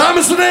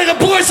en heren,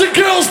 boys and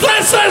girls,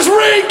 this is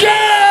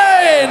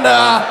Regain!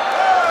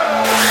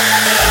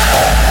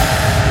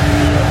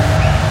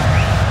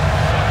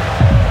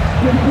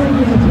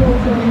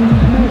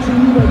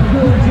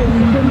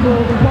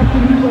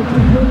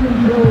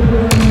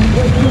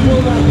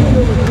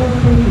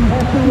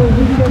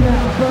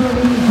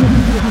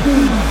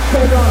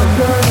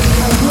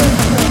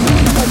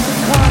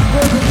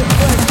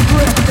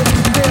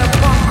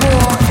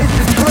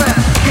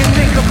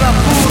 About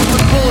food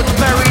with bullets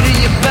buried in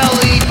your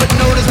belly, but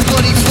notice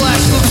bloody flesh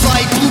looks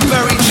like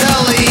blueberry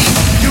jelly.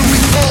 You're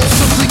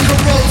repulsively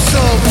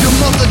corrosive. Your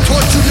mother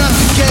taught you not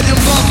to get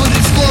involved with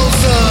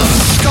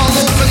explosives. Skull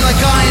open like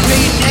Iron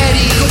Maiden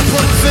Eddie.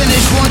 Kaput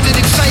finish, wanted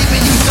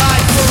excitement, you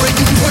died for it.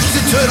 You pushed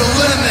it to the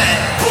limit.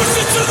 Push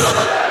it to the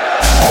limit.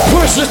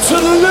 Push it to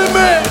the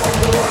limit.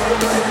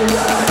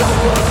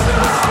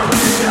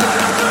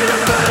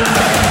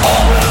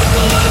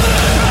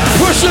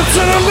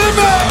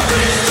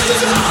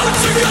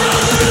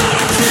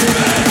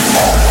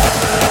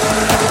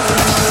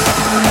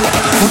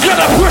 We're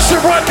gonna push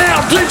it right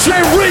now, DJ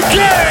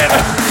Regain!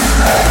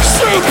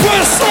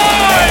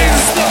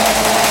 Supersized!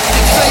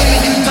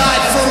 Excitement, you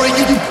died for it,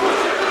 you...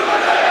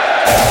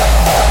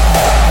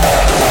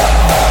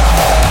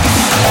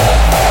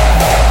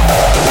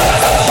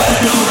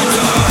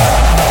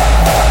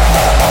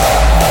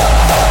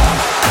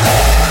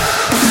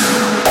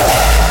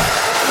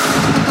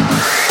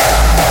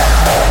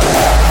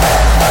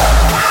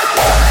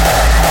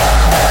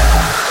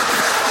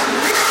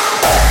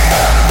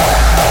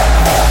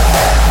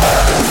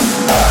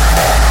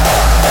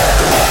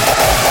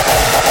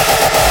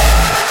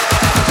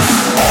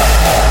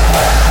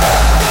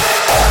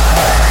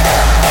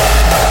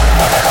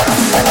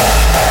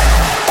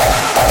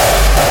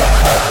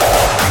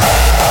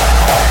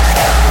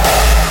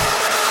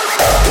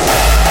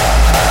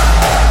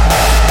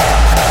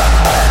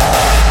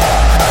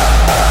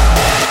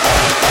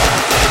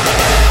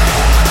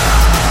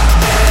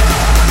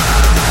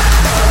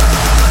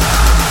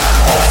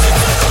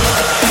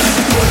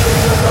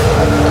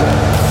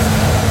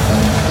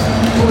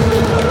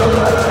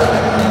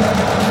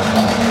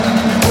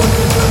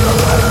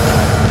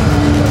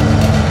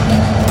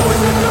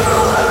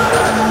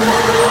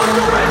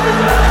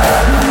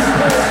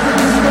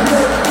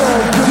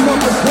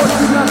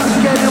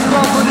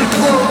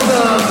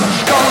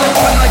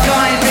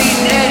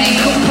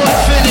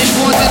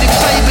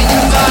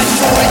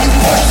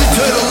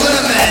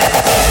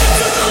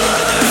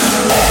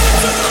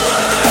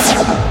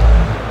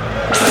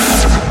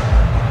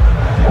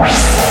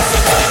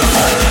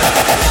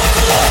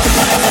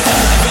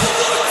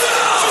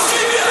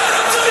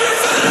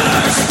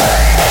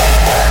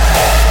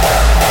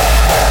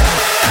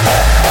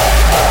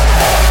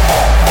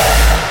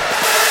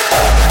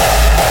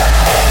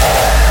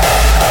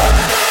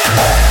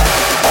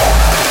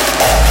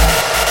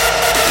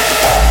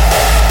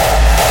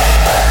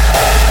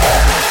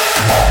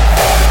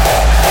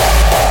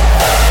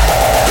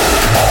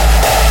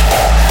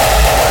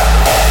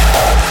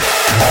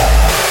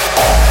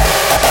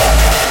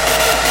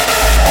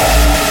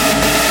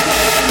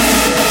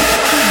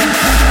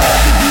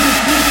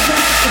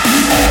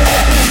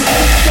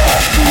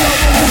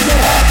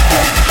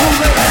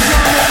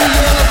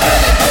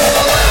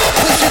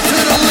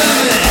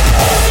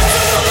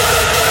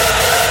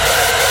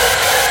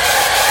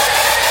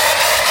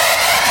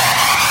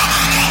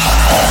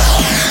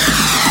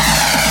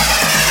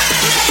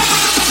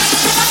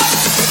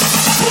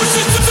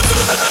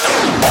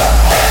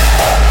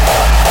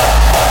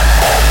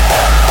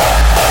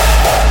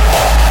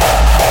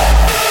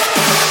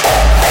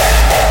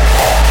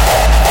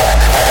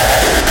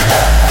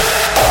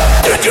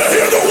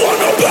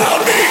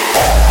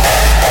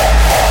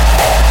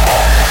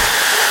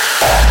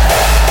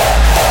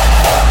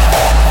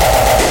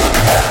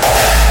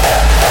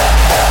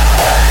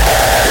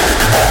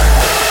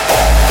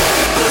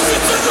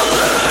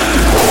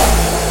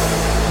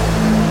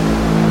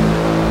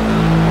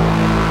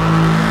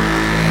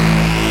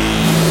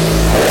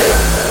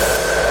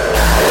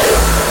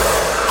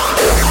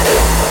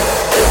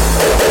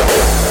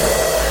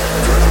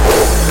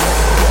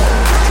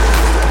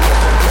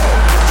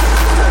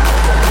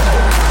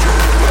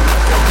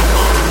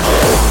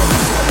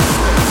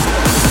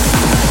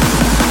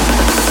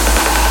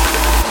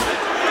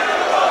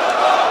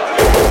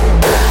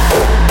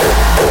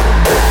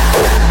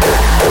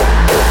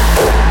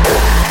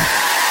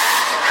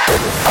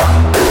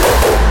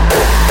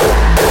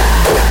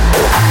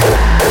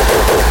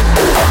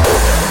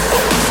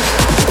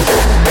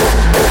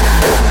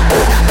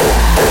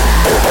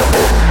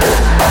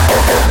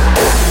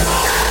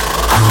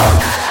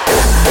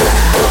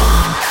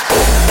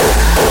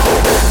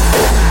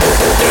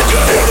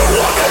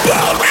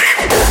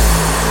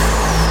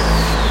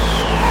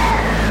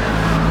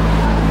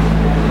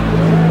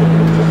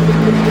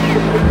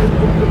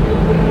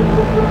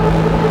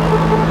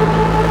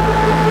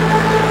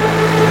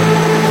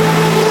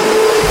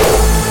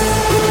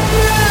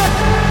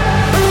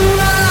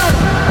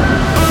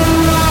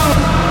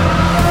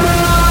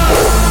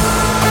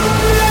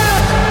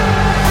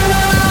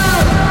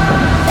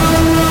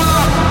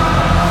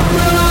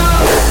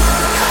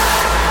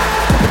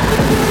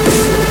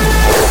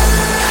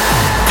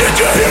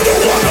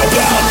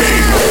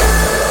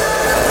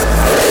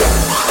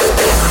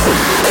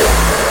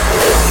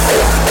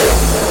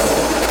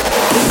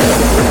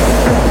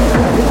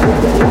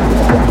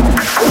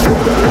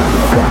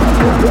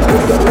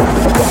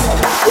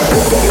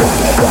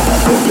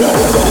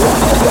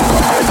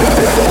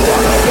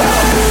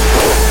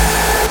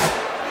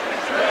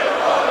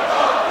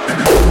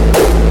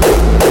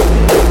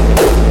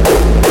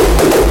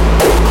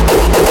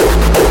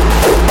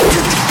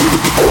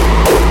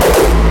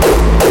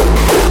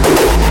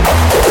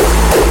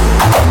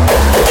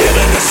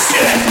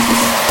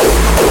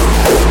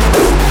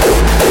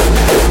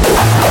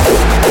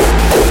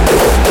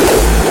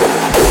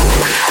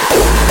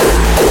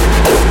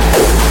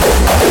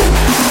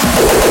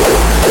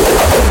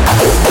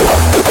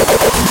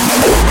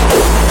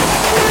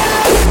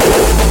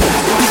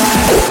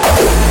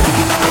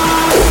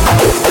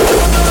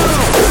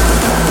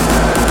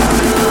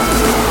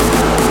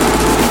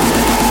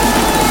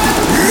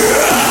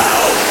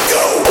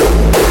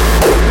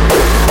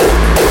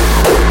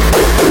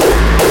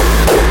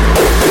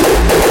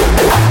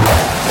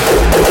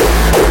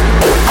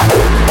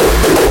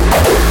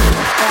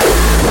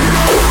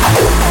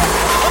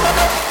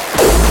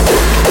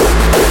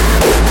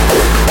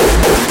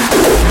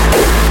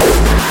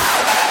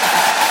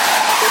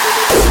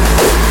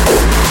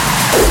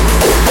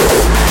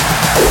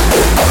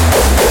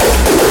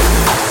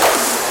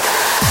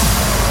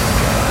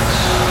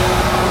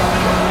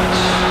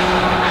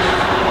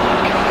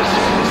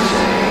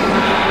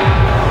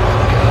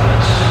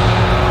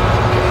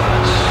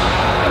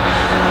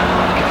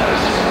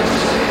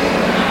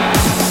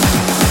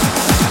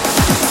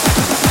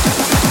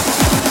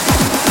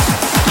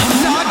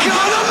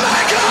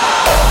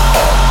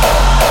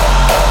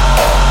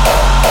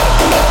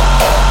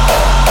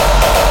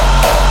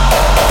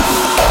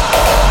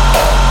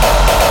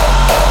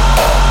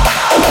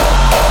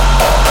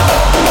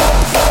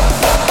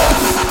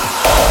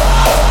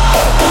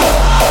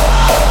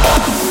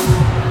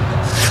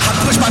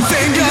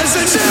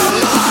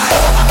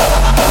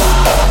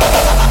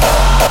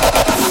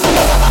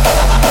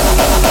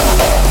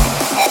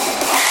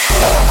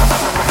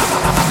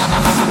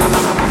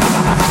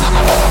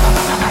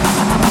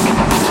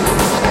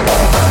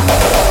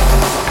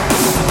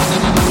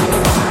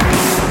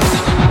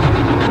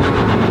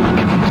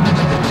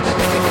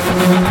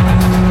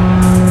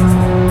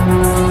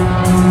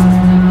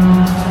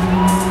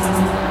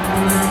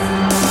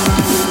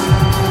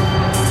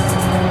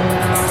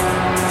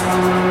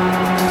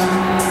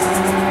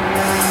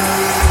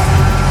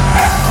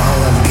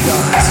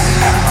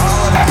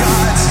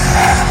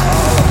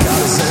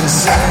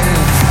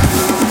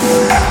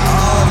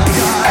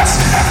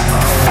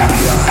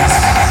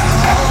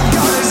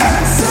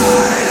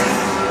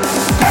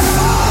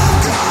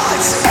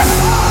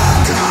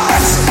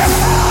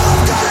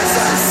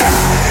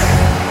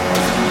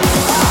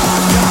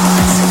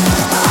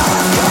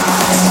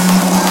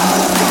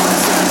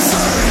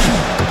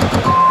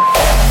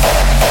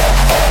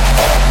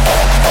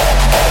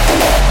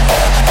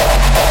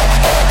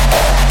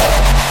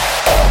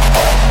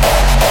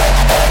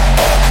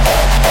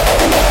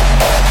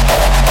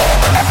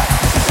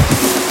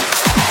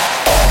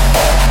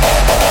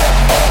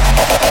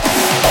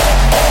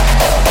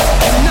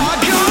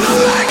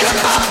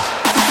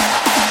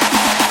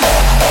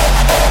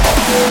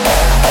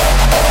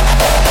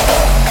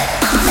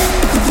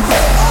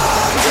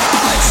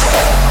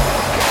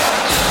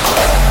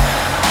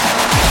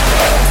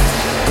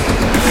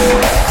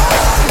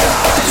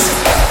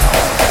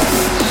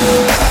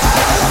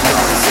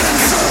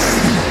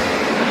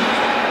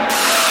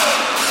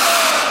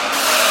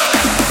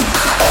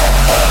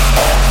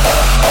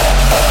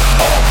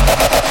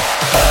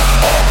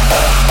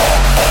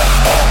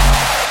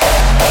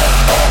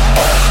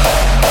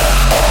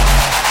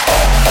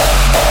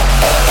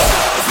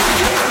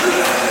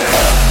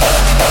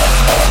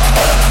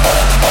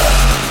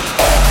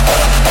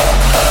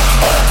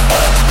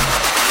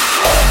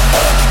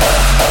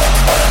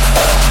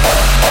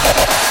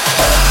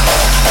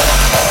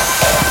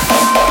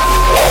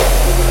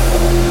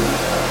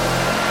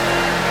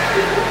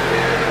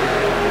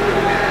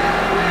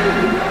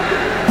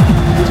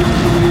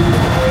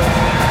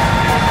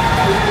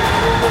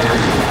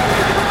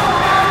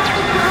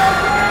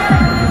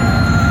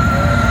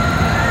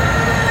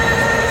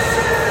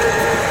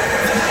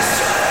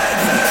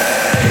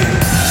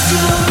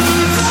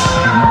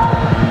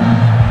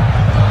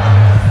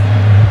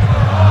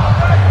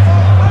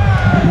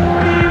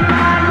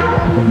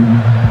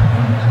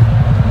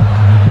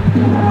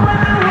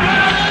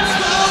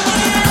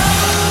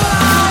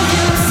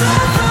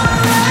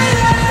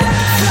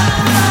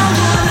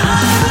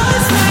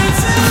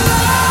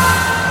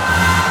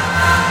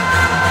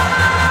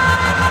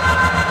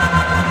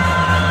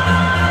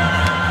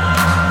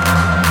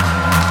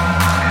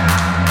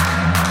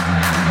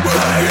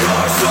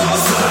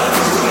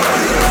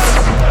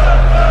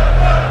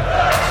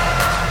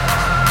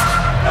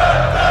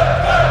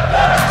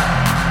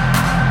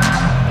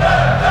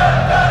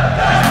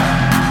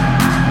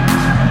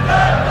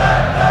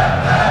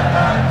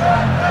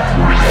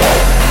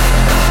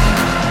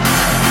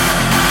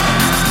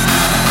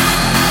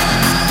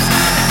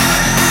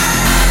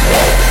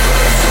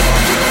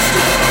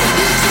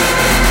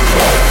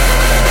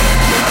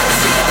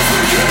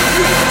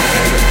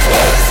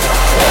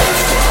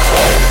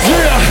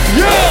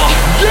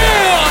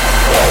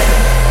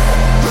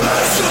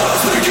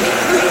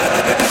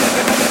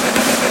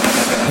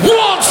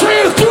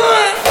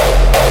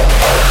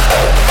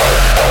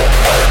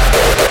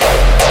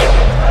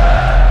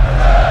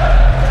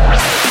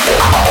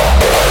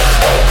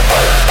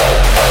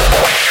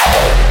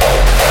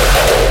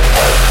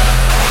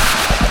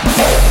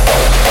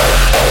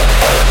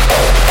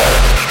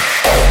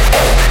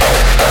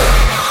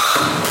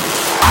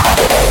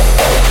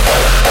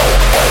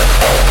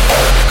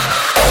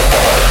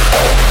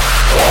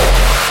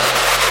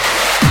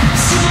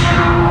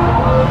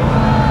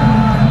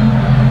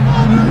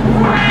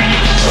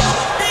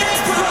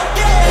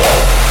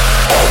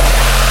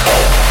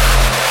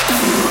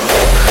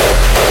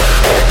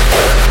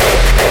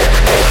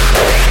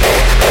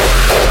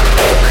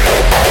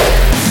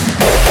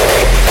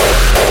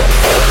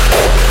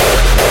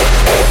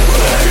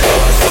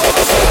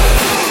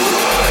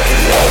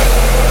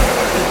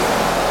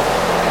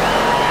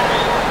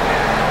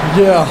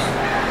 Yeah.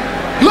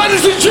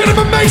 Ladies and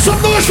gentlemen, make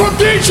some noise from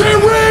DJ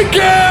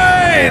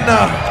Regain!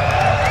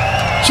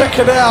 Check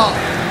it out.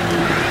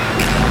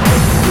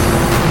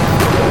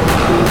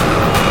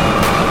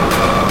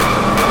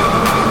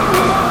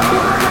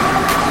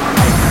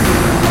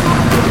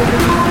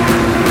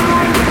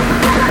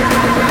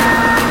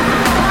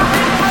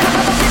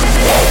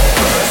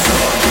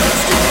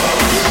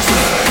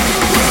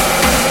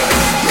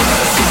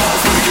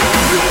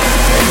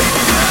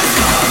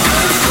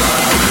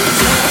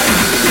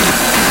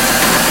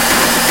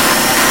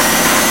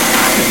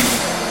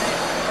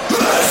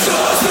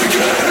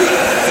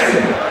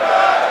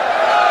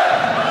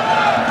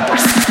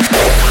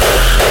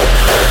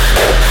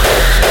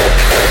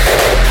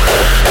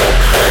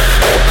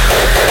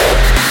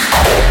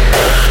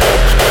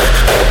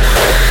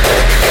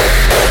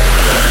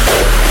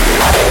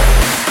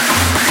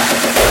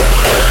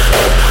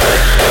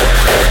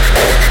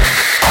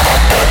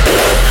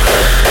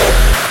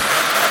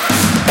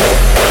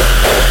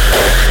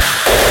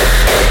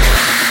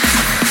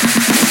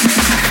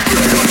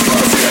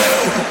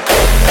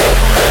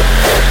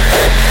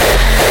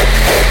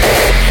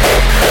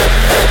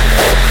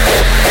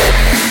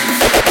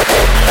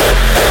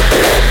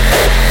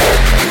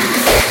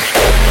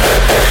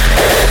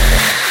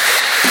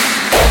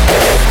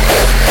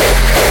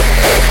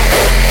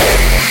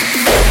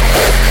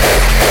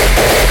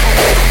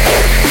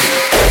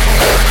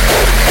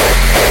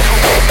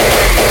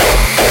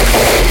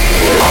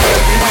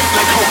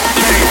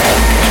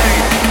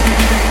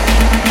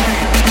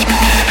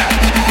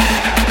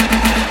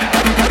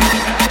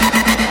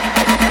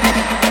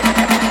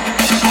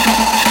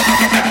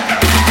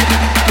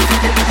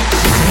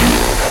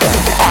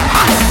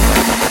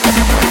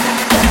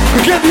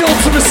 Get the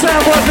ultimate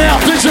sound right now,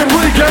 DJ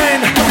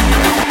Regain.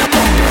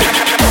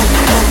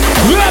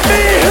 Let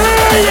me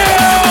hear you!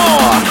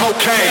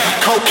 Cocaine,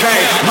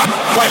 cocaine,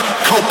 white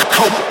coke,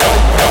 coke.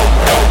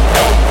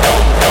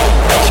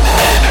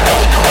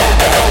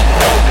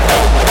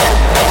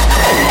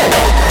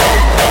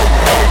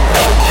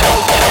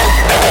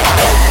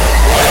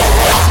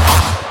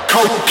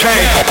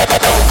 Cocaine.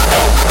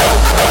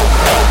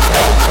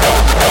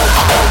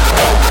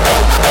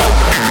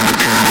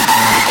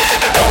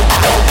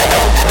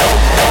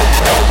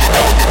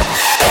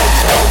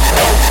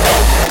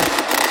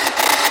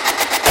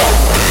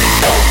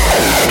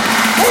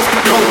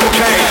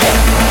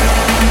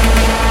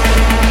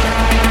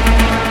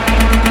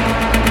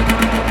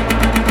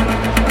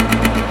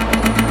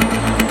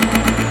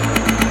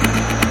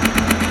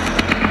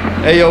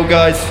 Hey yo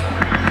guys,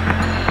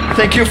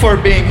 thank you for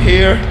being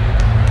here.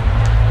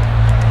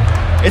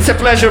 It's a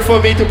pleasure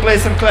for me to play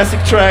some classic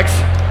tracks.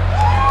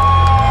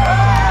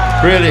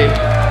 Really,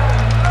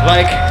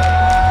 like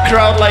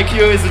Crowd like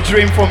you is a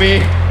dream for me,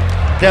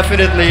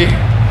 definitely.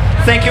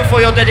 Thank you for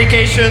your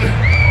dedication.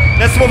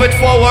 Let's move it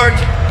forward.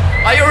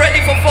 Are you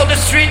ready for the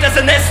Street as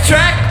the next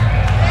track?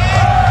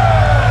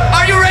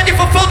 Are you ready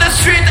for the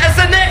Street as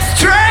the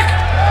next track?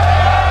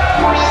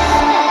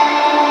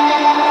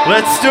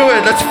 Let's do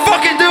it. Let's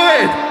fucking do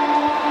it.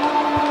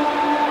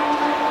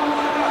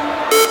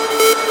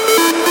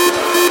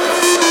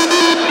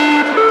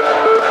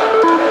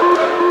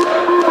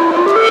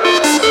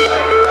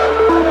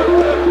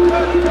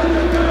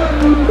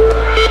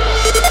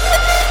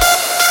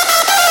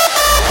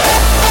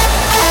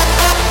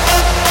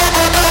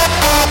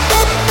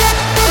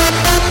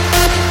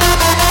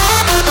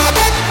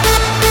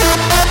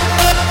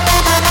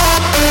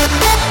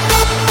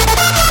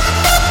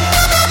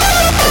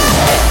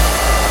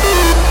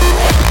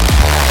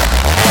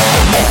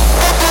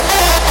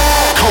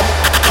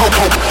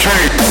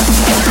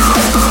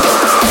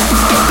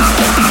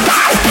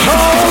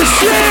 Oh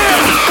shit!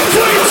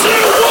 3,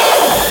 2,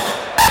 1!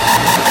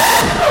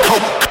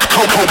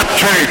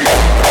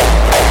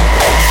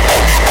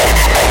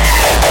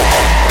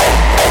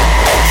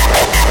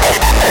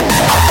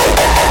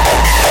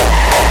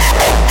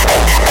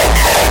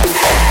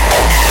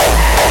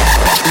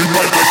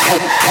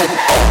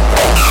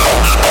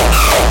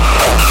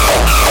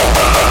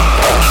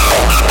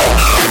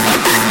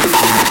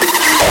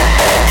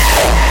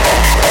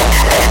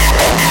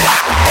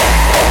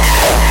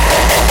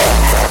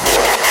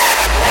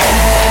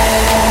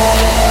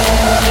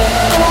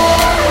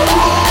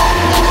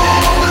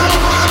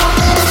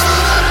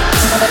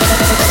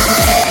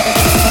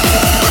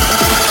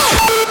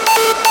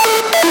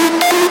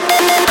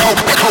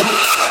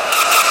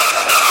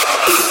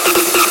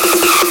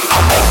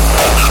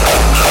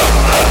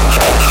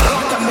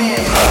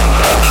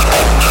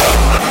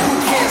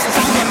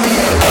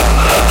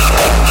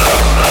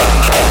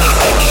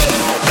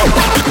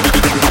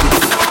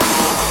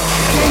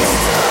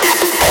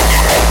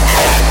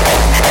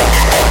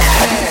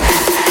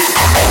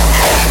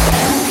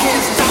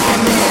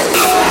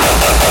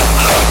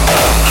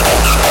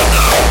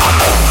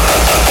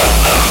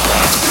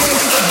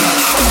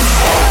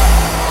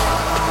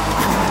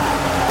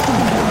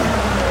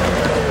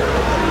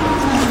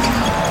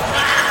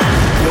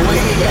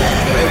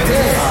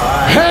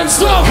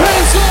 Hands up,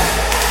 hands up!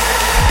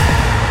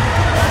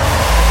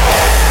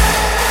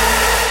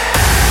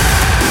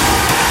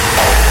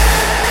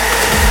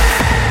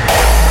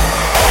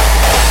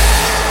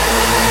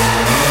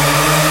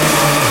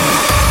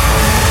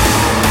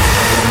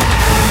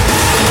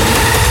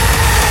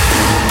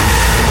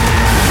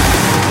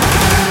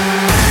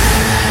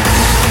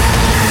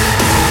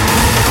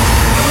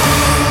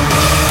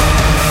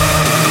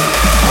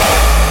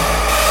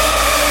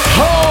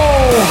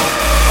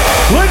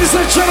 Ladies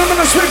and gentlemen,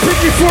 as we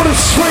pick you for the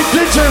straight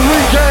DJ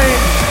regain,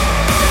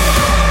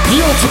 the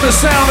ultimate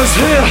sound is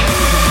here.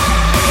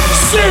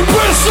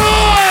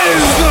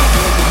 Supersized!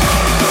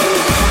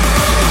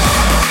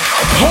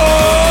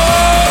 Oh!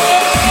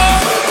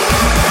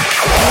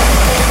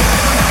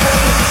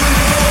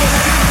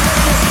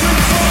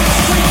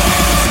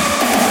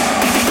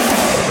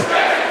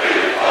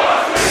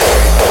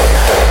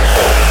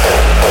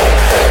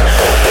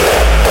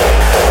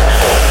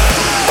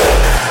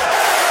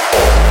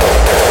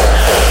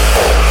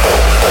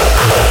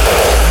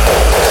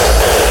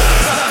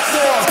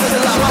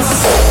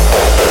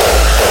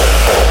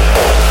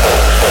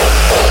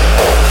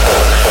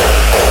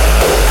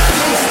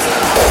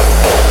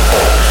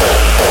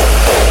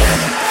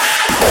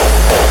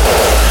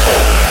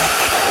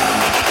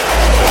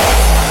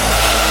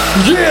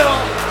 Yeah!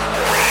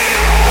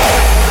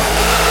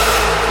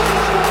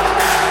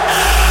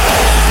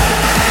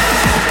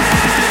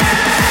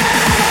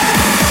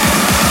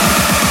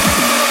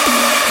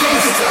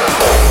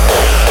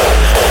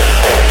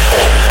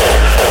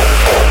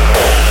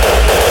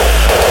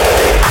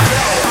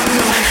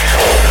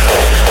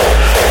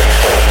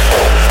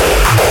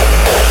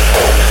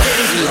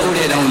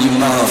 Loaded on you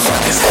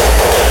motherfuckers.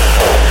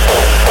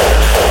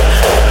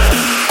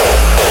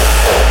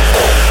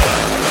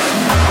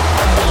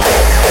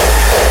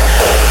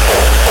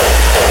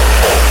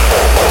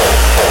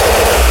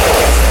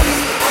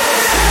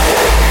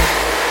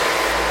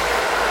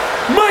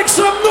 Make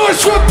some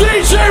noise for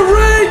DJ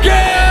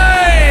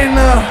Regain!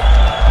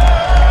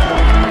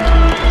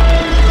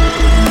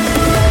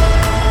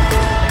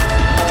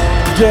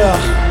 Yeah.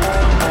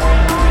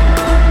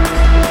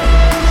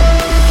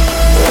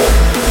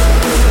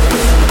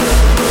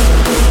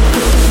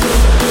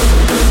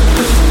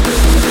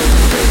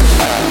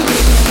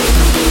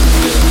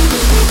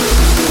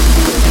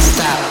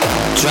 Stop,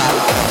 drop.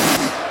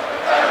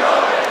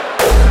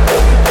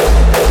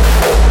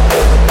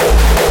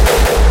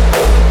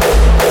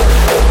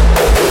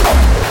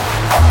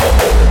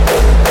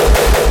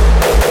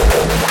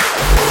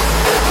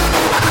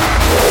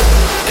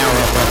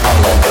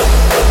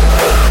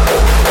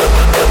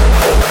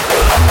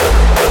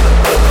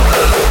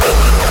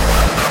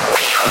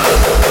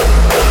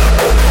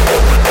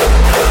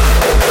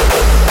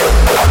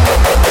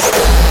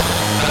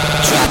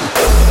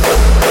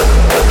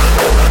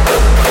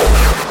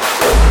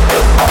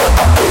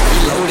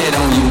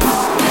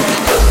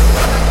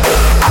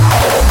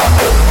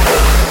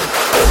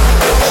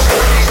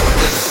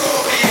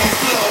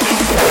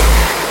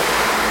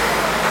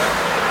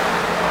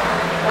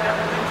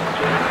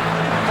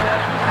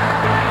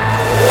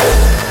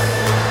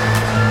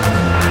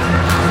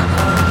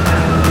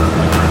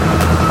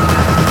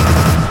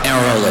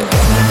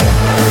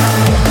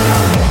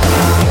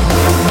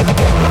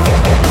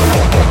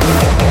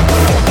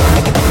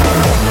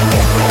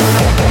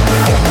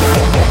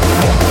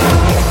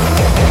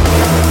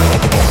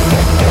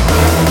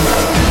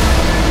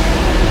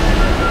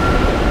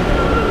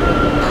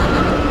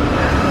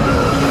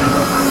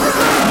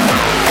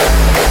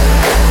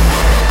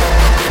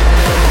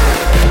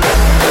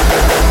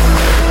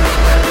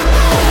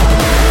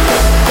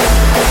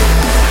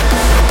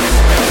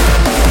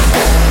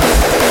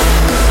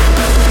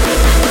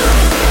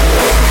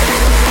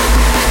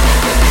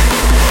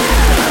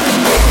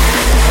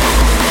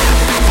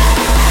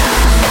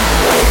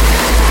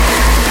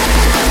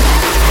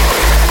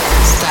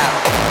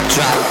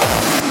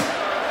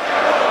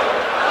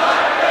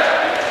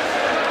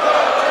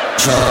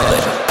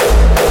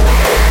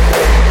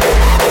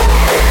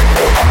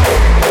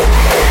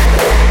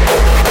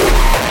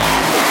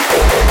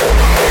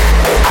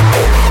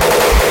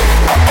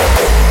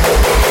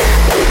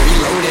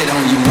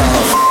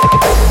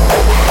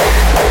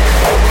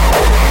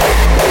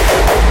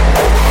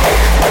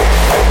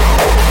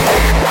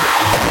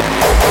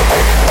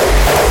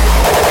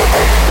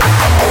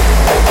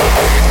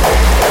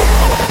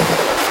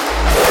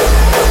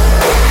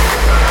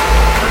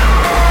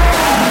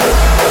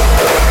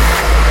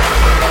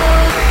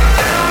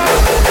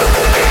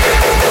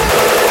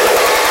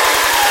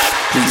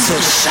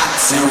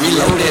 Shots and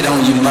reloaded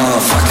on you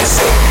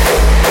motherfuckers.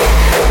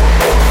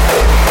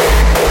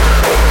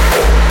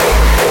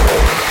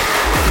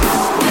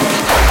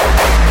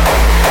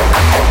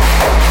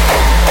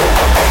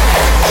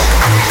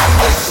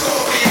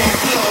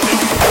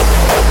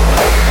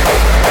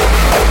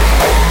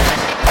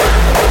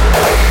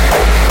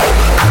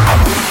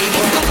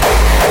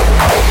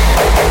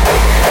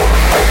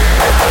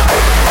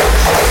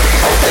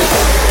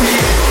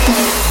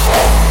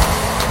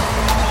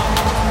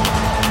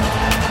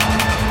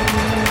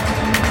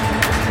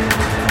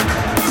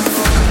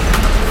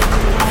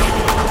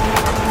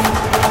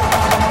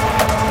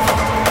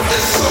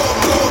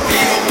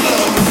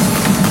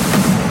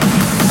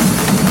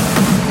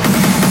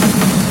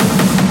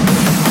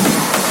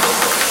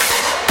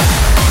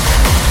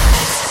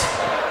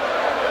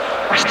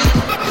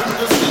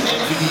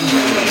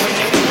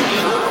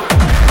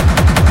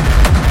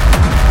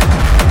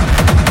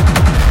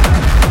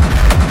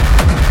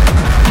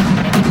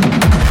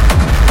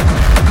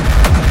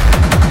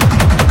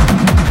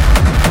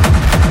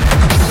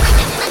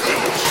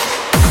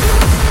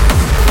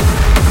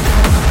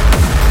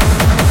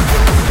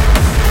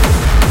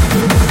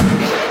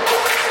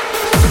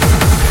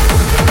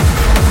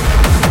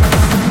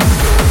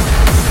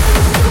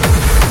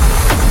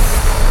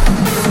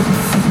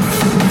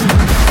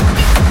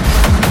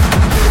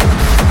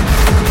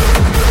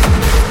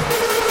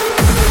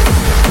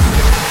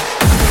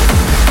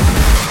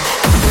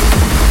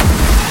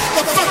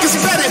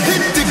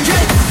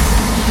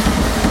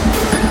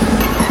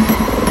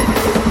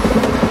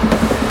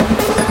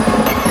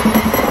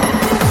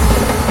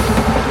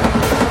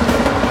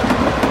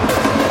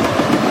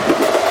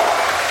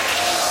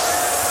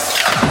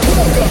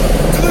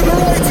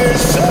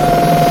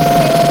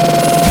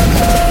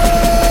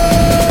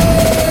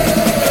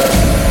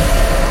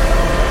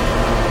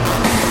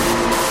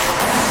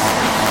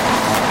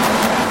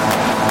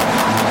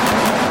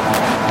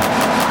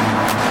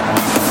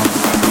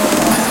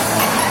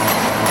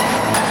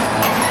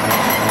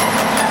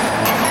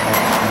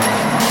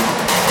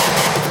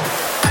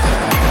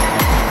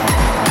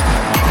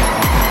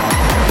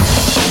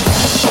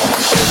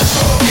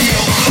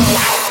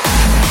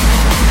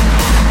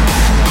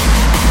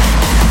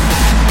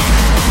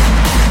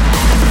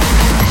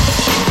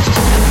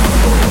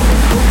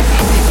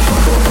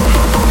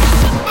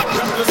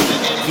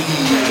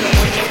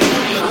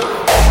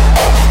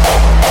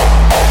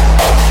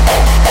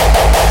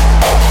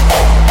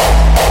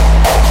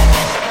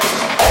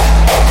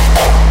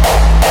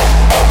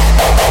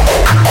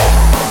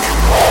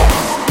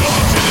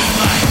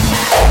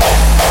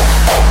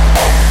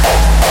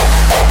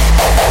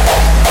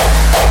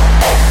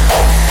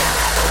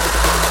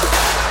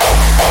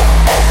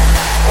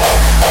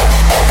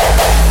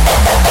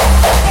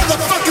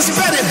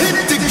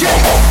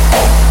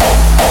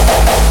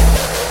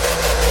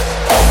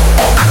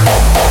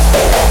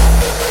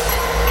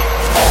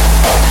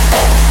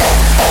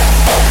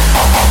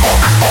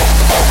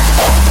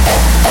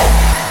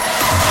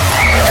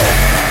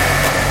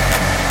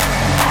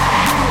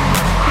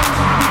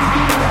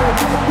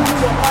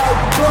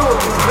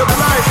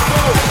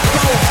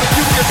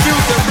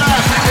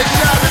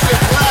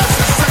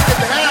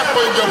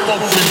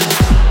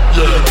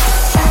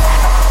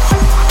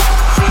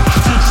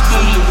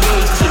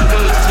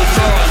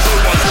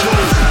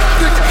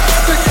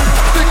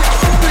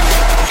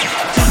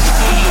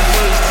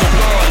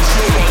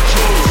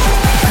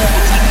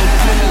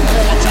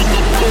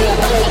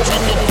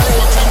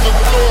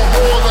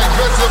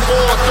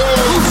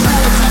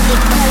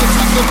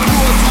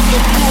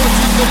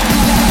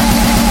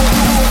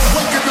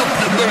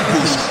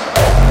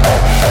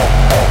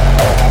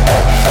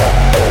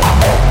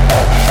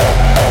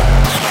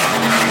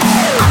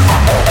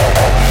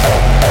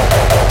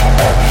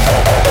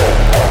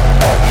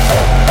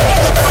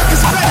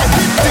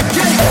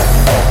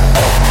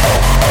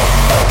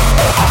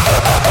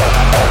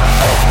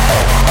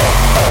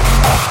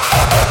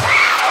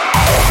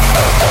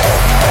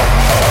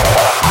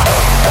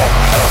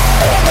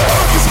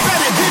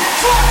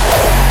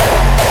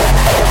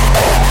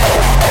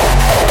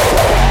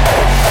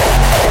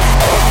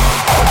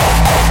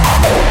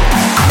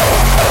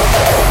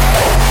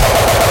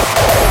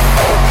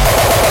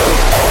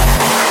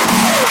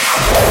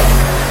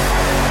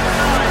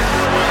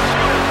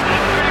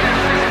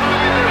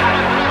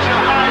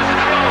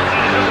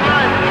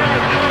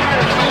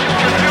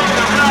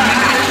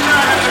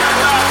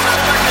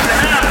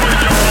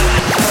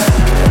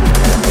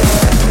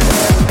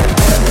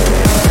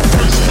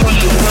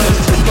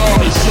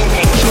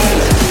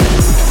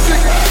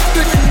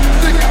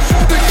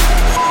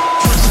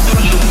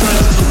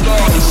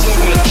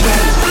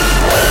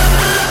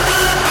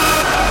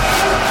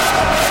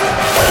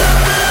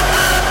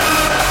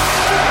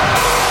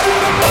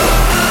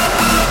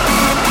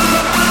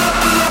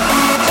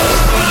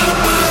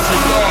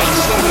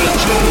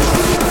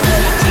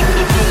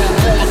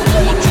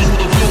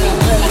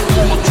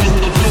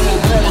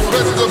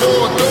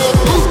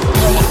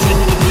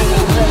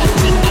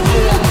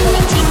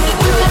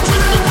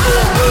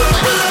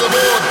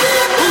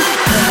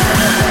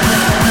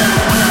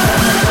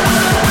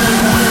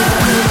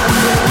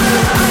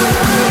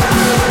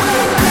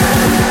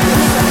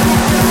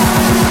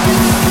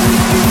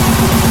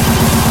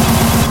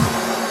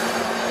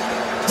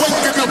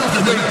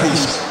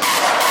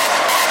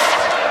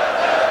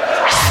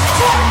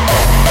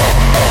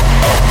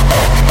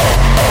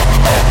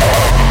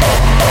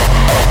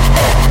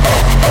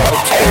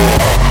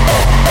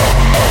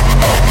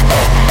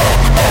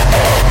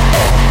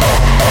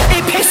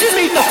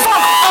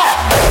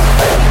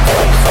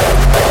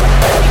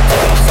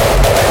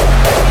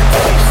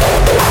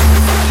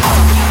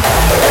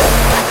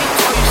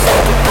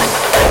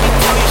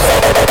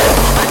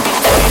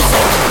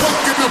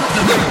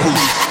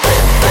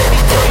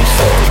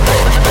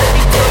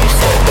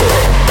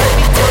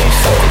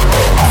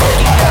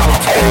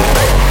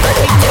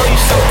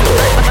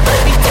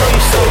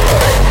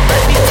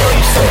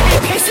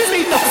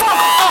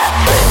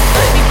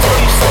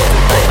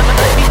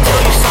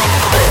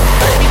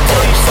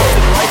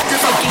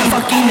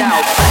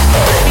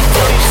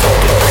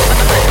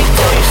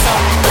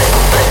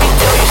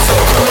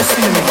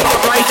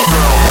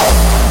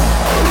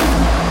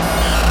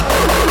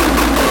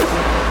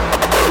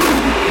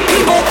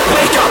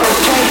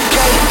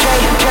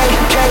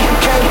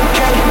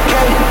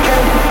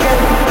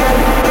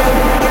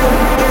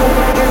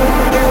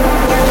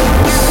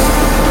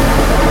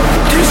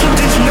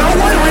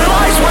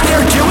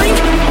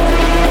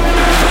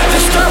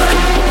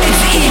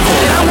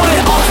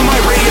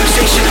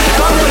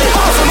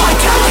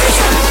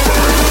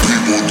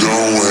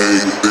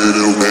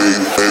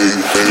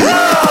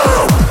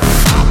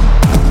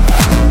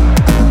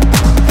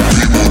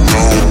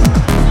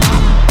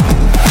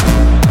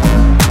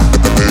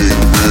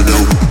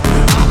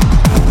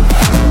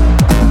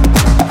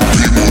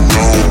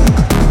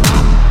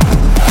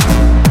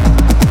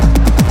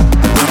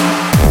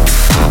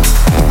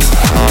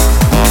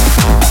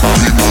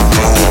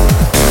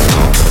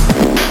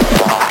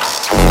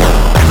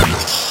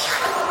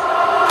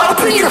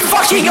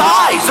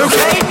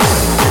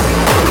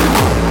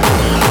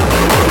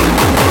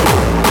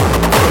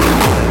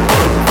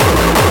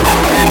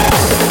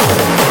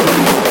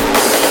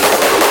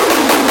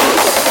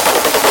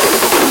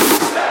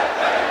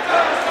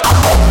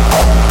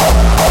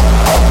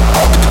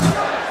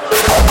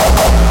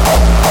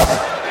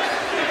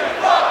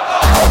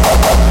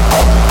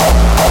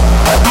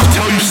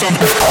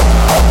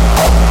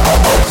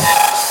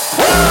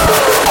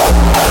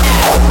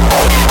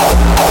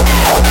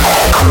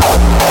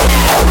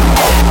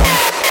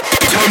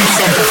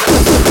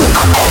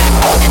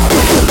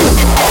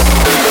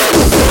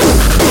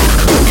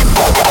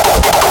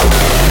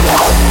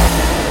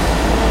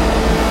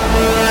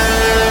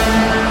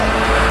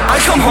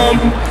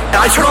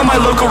 my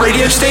local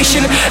radio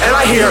station and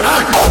I hear it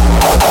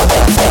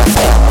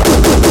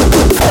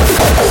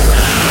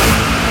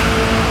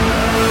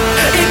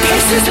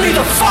pisses me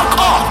the fuck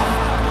off.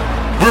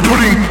 We're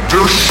putting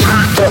their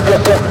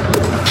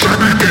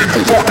shitty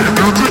evil fucking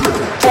music,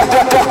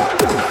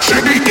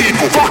 shitty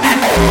evil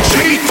fucking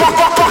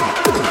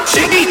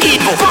Shitty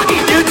evil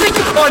fucking music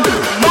on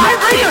my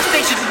radio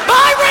station.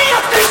 My radio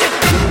station.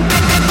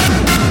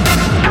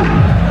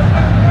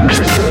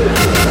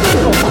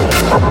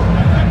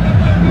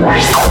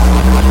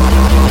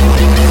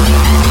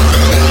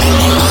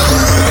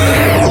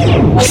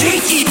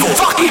 Shitty evil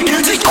fucking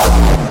music.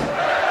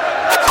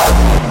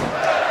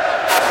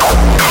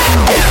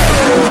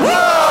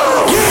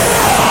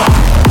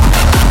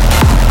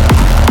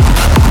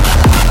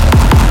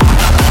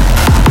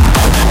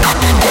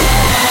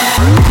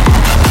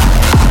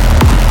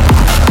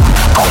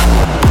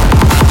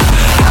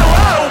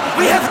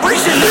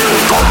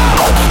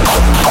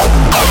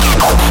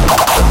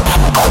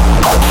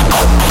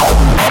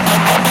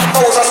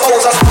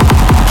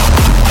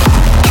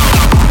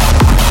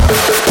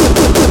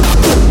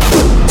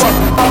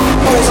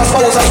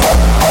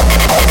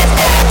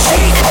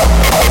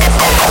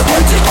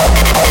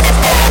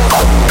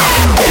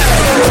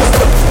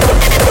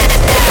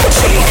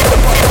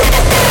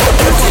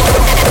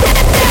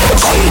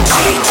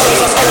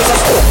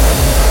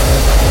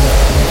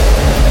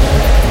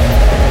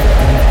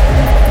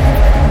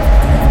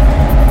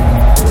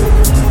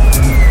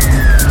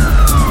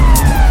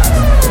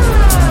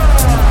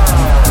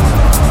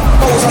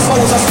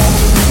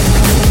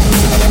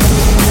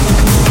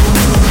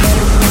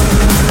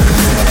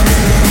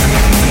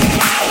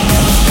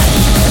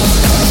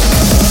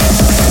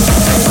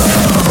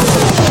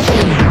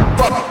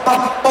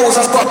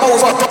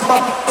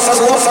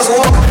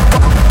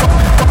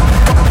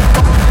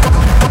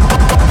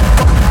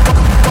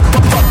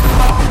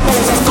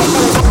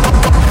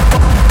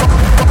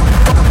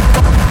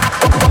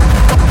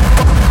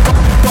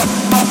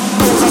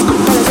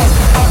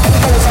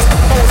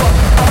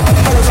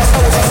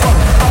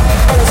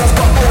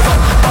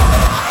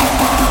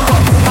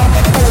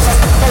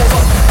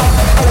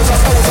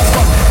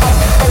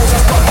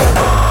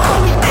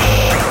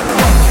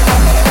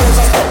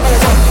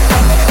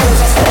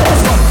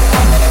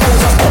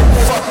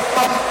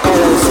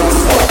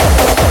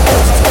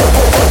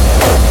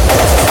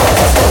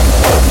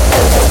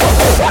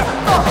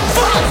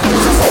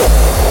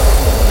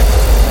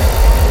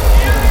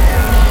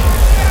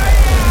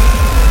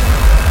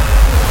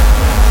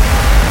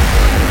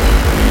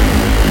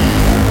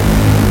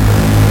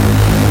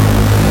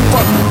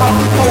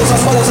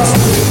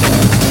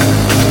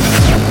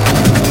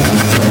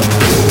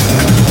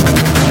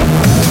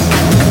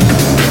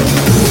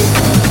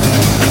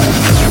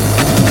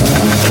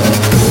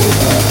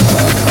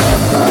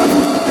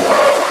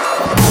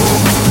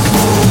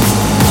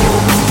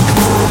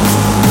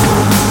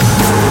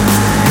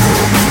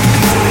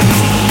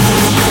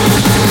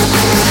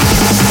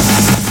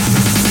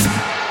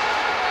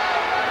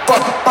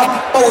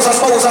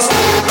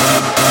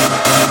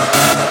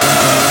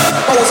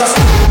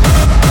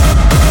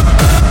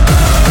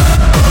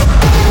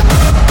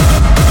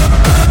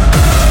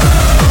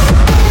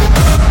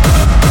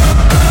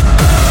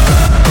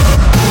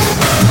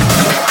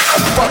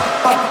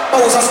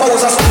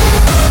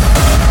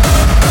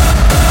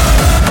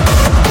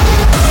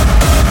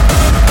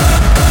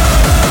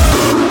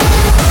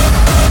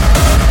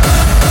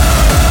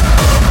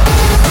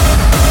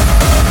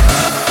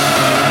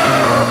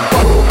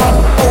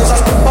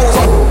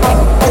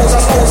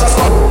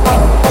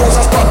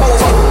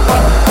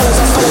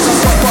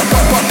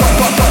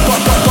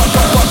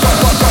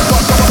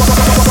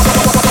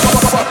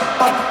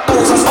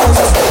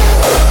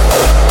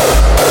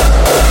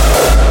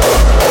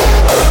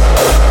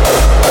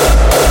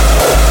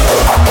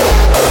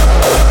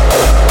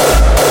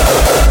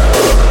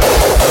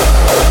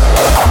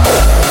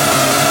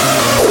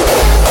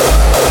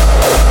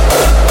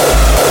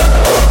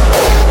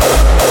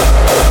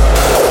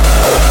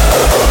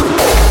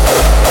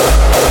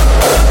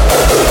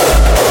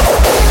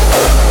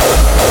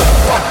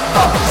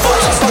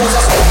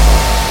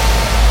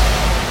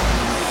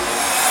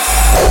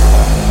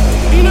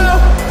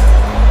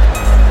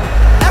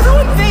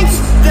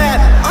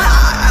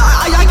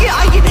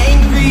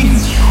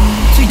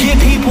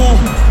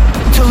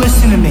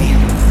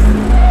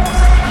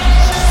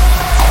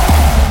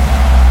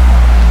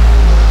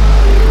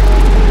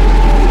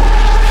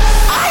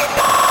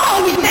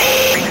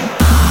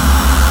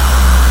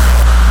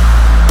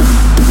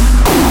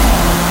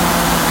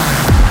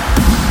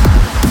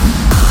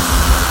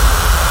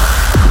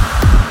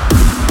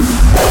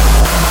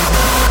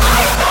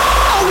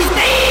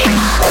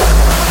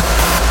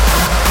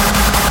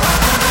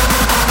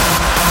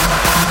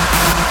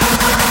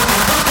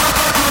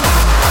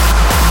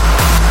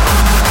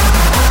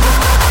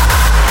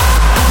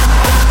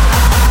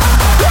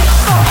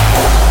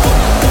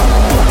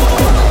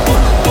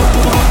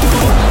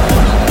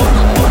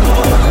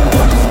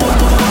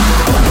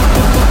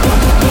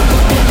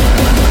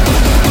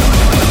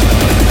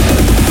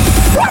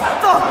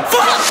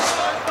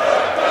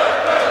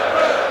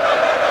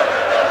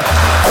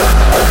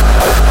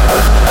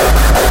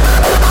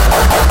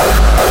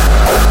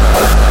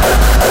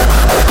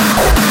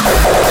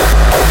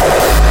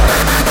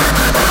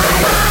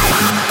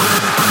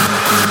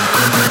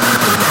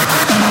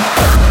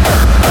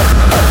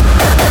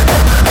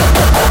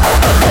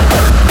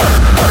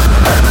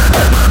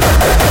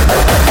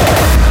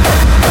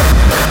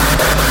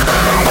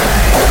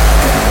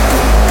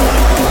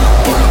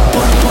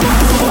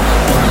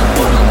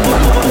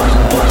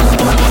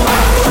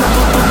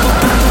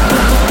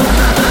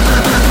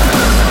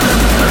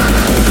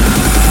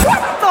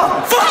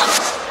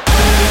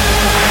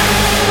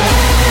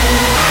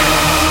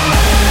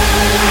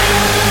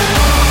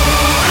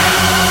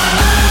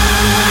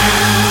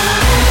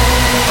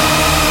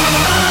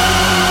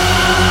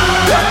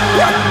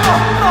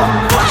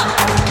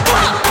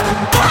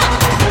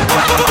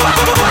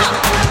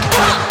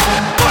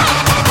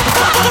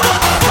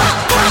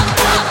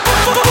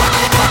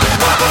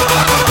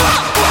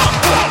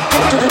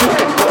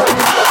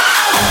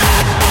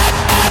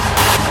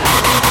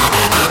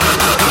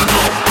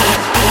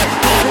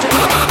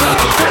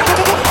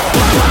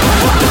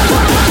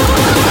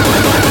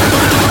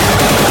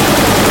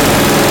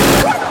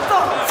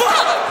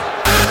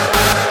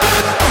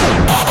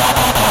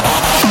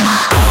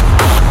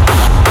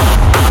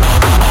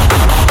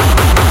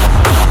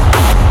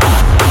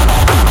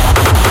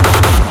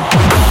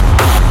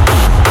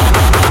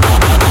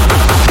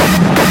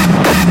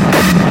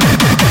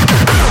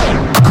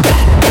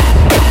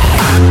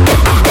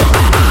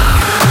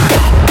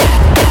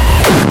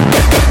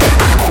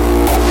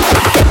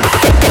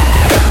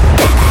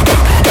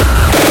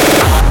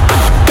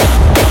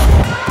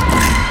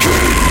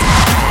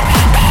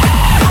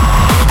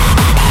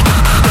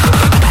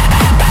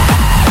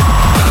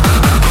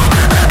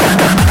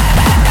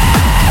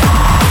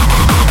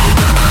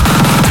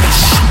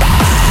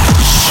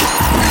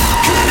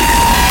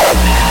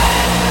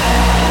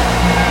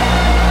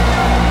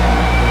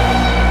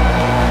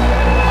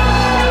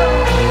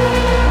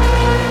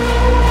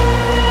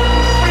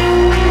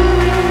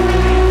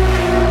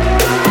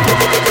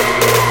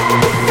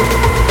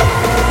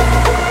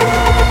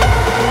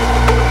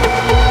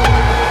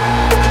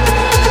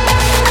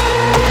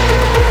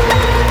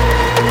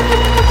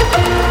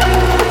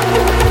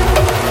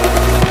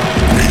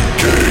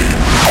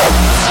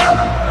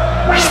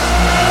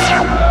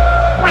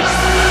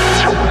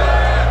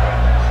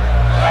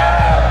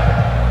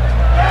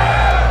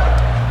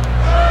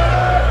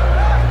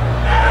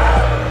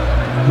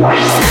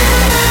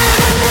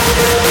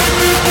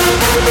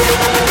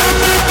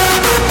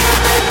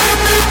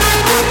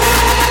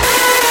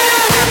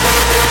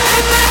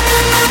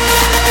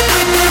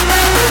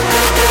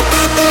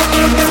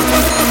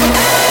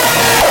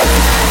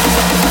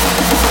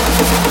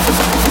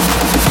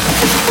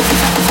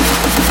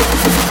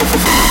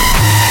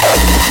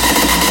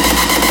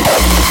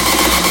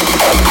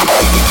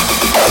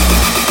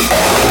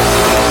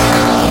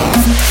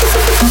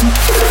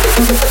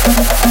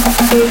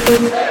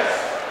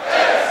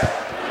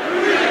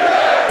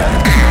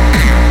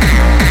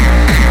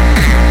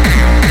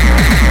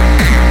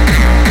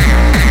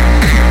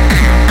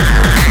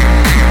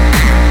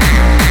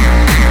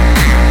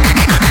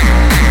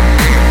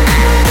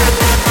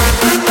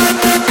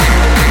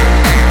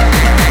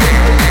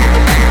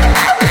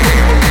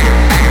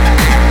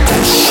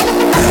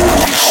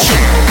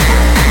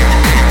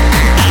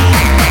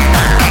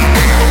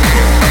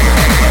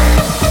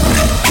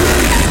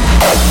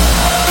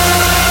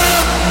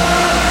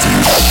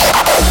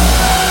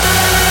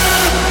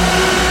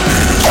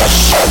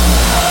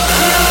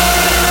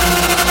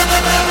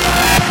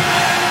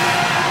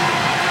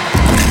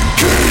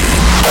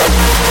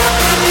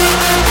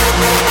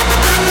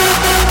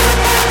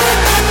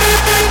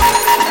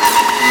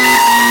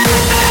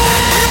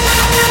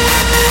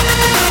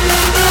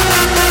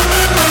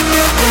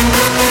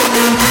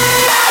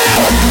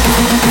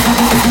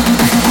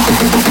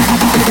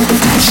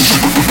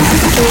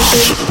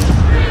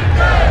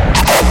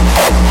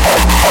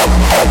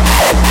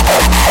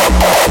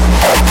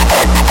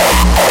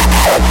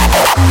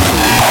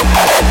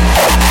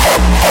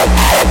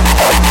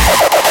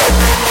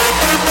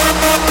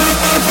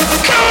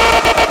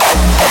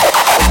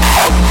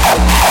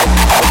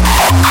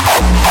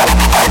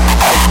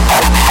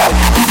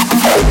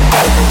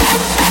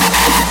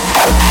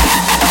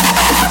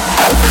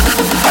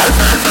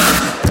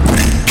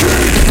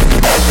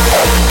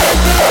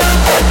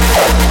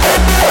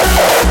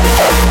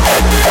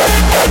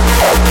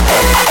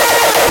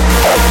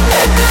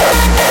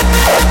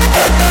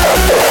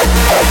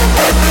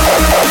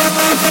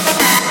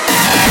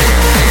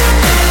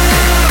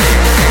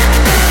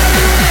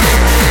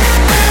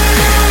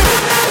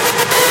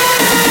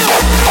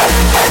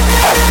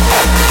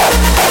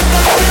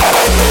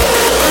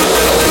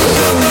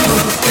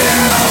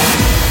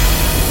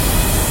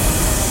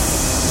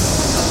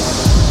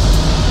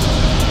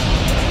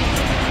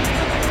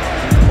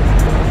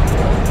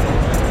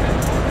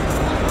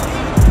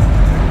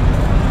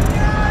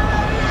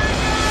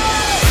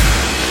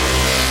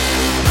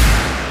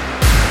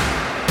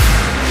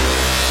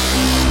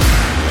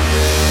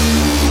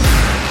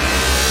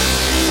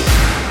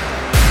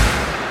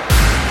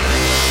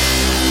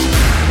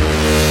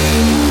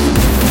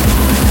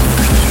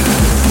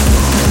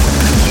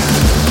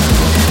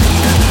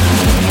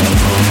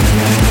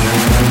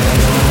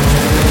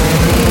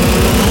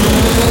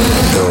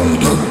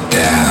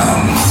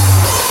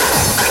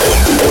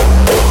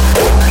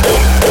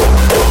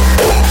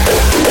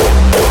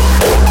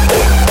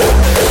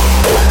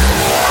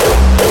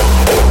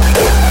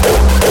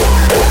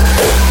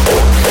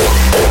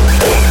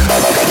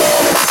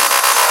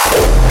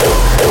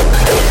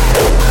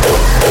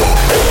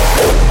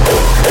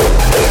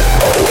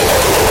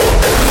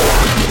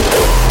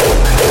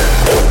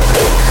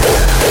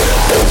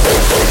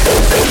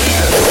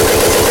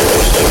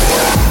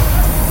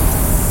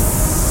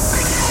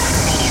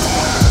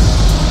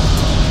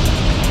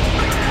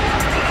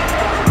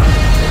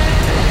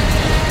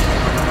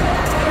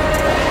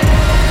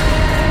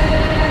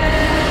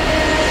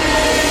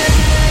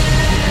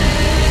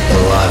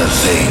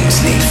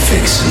 Things need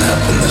fixing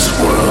up in this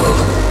world,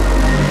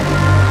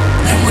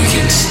 and we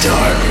can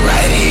start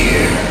right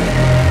here.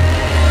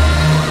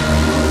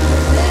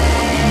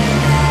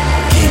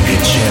 Keep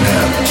your chin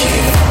up,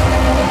 kid.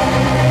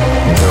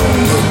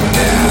 Don't look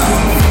down.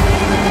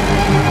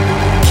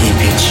 Keep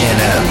your chin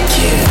up,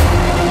 kid.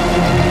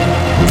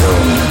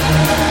 Don't look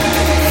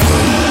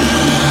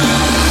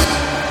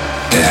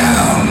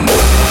down.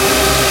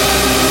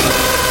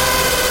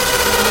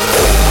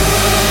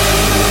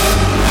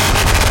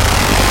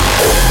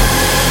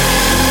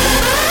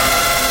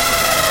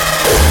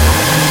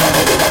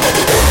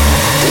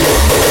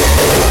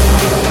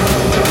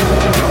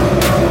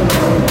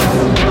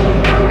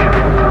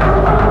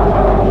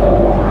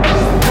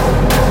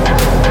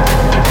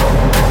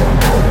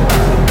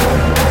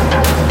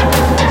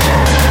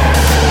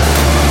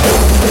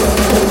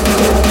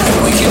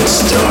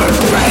 Start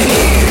right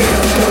here.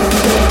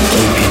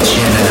 Keep your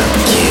chin up,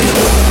 kid.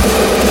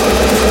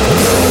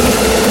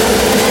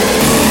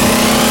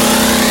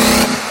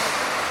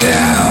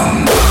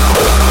 Down.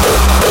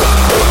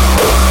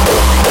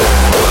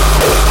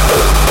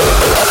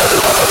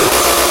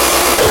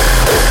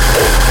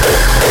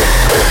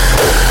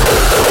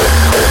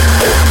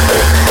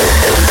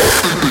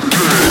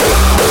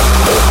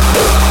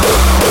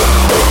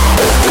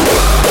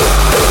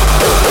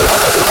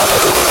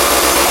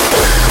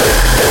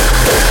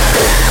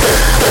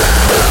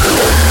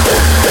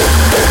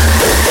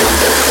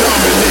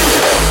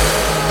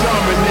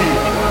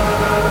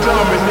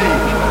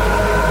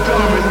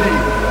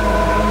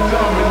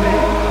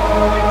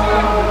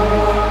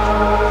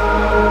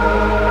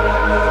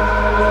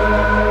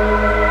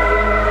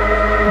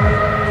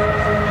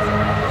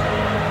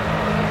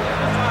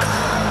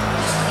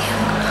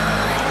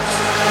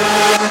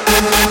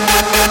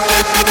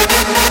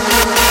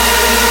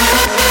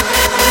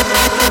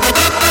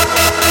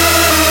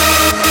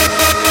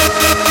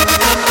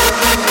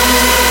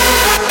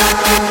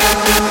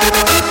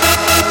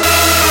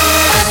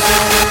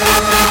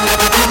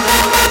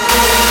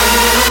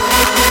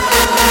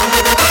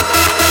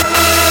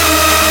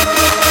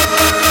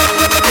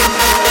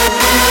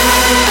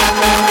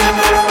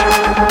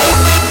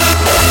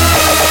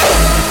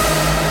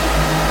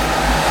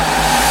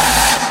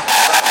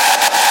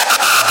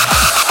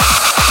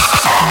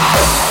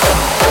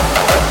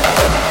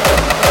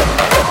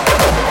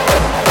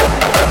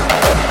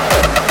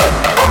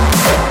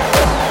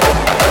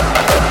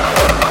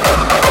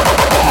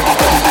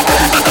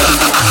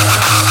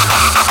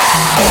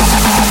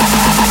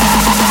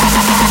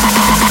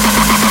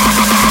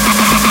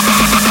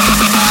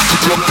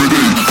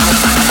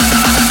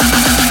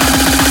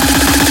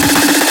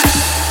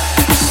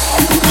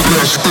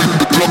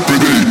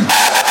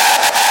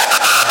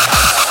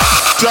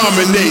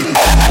 Dominate.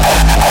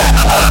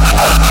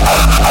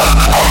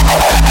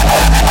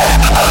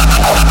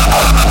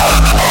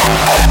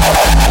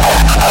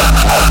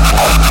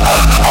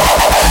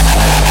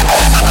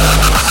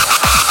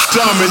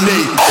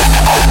 Dominate.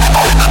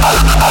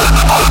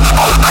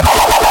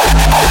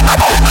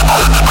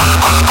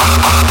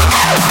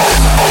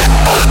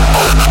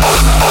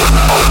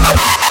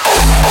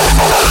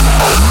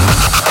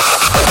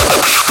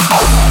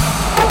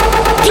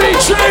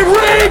 DJ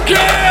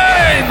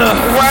Regain!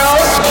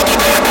 World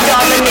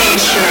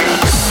domination.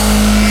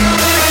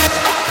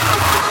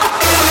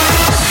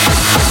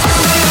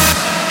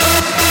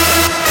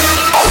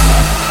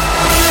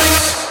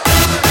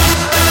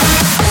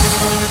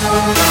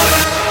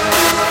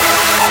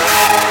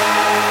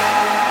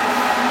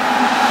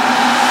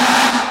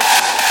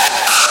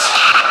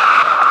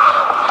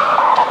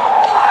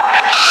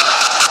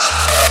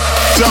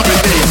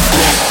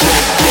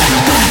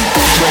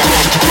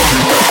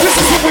 This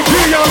is what we do,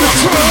 y'all, the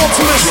true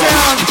ultimate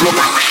sound.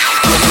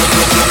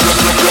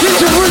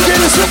 DJ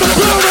Regain is in the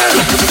building.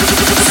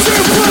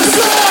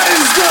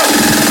 Supersized.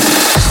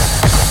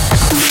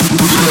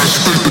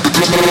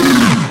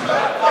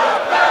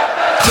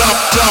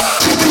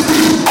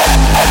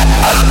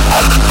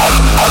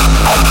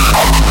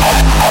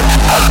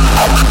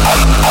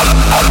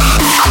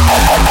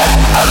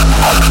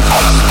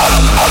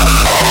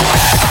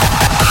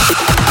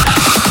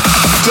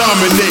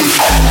 Dominate.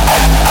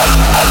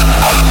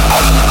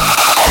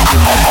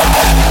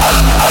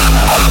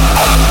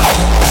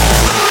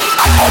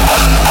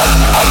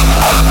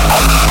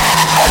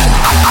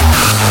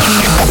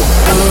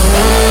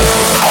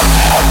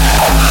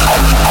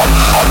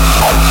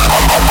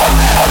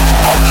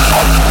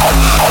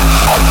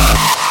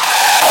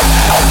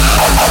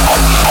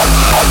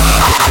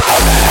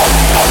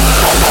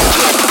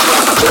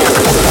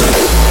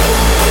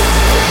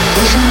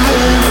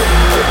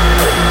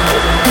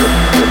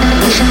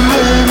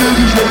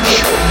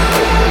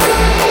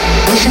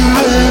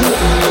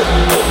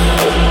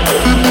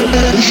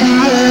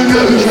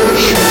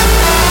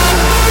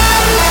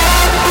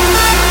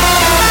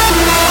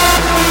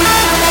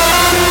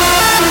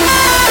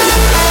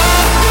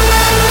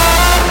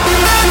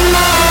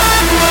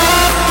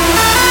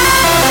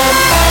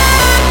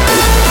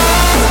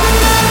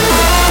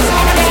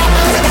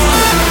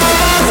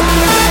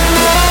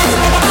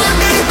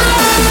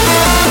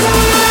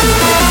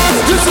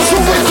 This is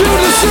what we do,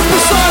 the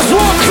Supersized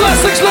Rock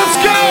Classics, let's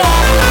go!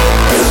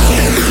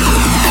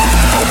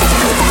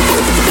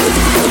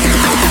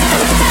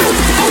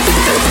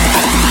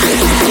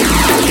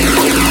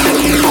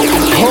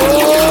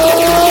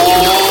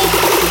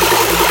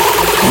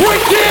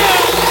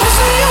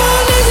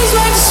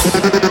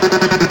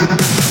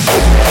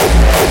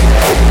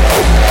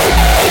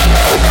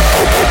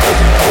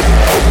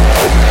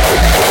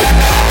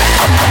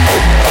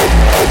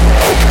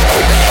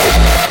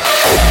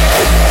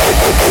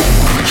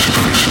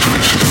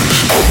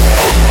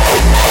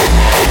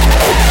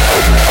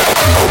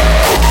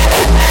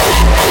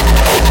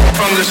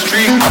 From the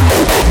street.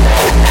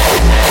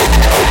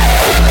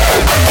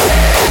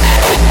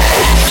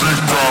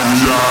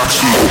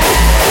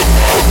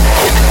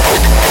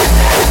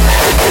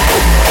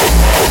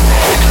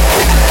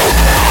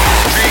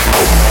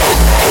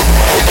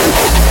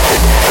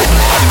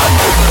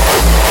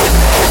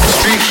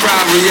 Street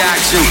crowd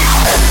reaction.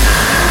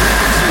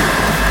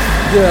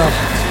 Yeah.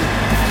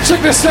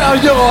 Check this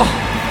out, y'all.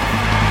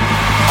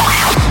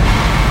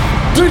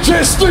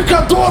 DJ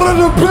Stucador in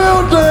the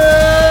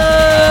building!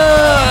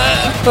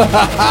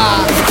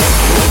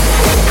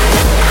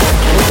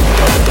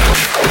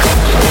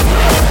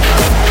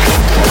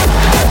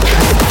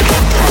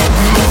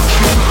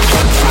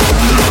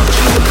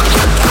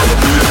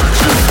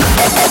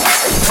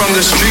 From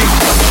the street.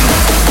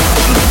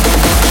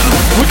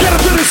 We gotta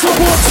do this one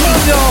more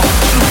time, y'all.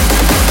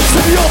 To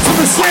the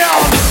ultimate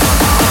sound.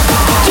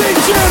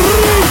 DJ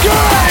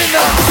Regain!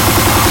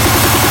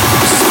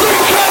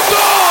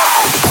 Stucador!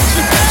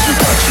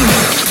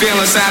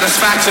 Feeling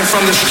satisfaction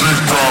from the street.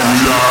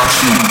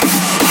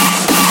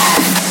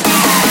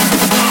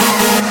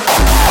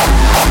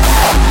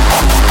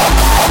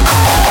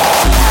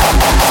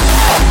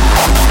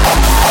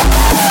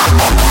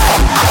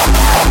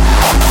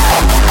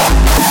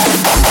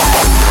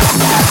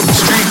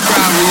 Street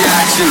crowd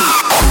reaction.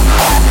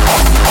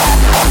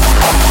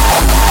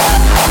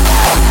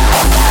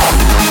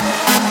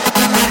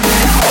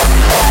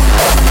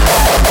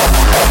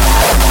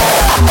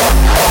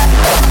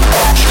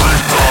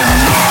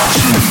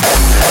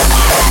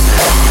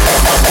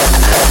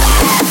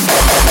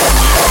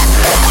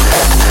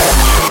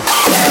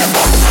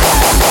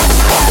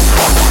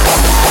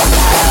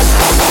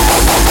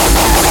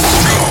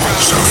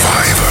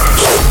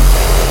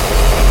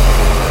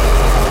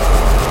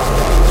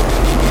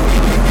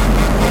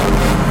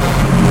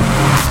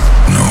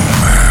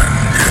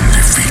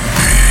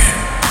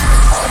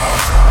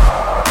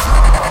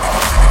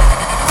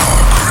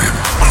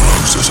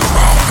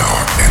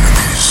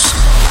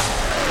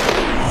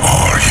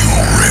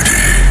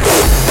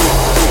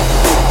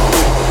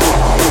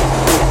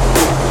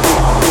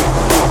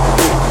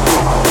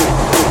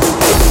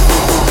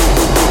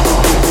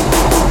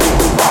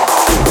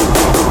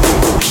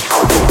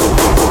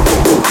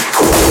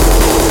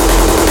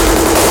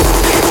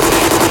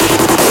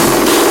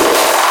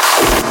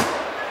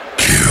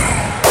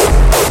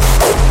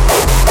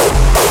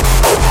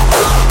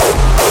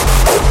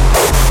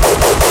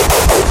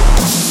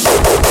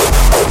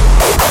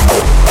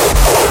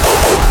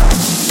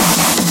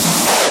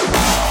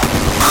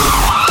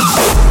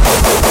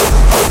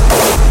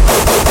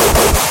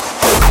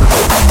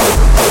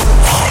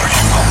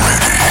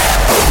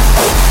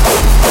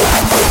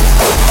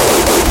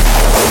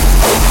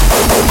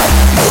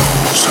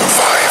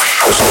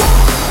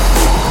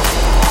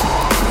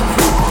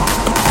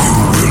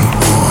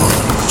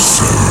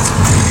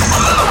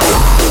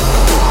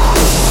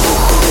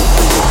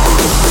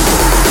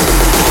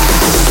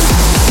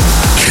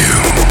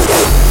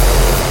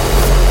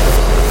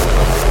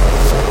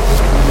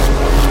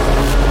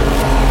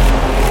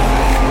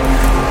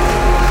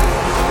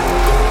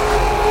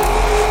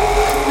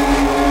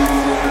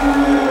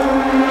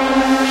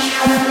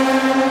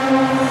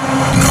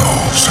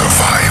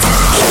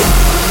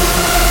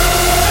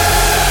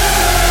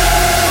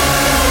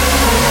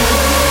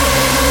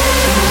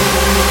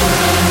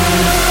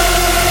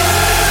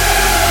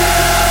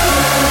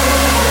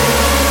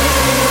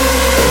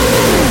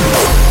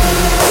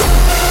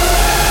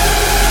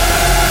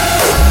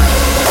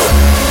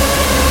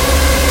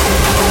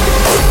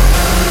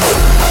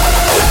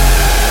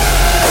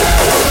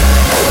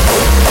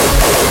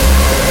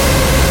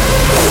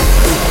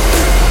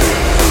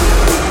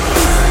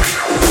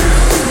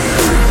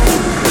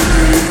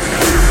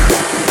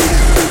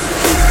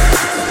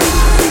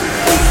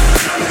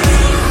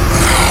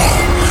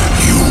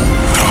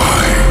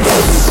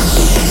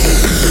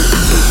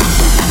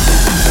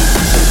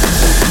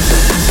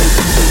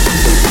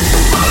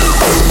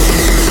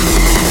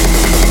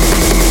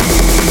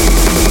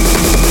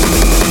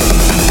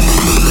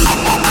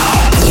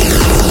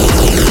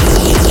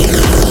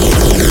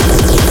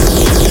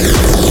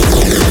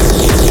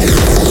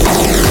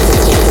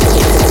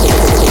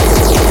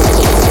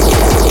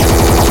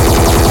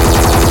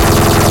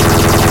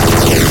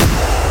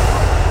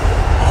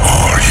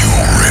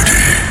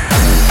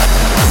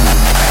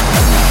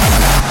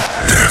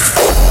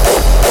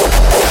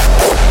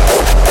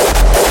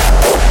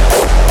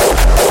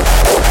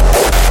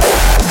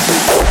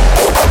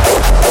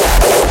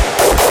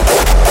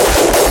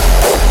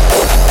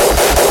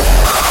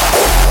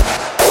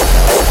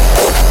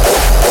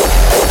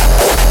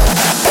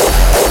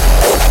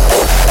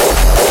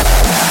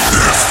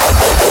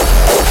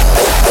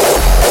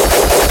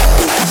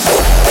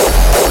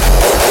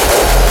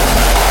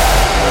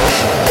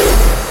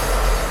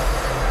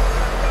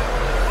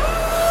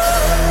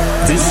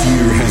 This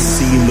year has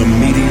seen the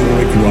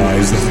meteoric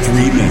rise of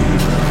three men,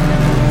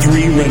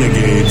 three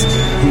renegades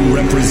who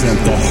represent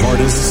the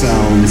hardest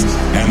sounds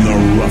and the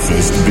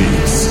roughest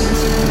beats.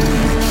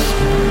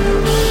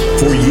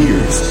 For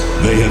years,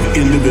 they have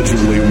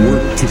individually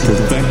worked to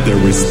perfect their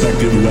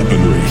respective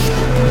weaponry,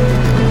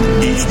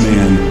 each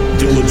man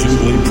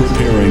diligently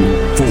preparing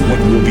for what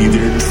will be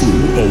their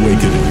true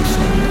awakening.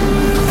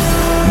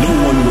 No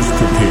one was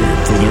prepared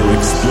for their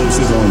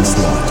explosive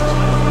onslaught,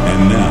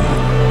 and now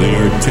they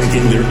are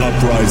taking their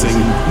uprising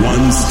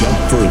one step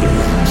further.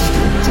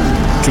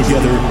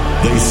 Together,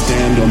 they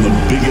stand on the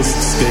biggest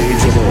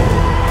stage of all,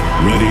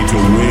 ready to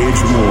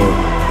wage war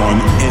on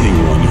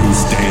anyone who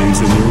stands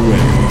in their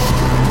way.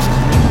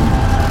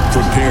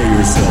 Prepare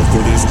yourself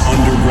for this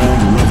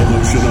underground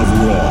revolution of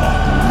Raw,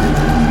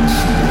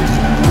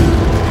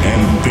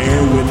 and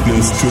bear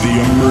witness to the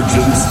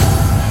emergence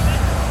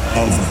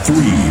of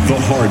Three the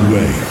Hard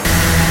Way.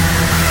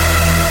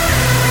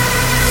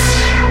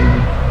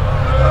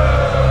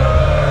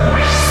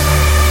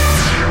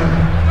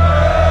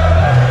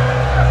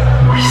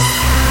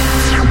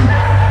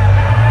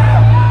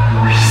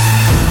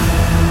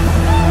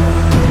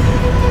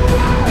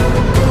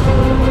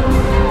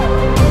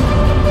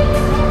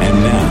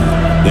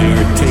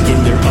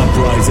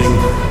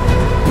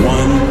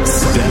 One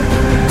step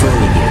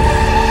further.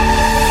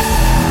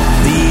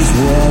 These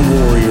Raw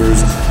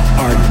warriors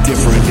are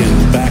different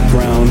in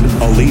background,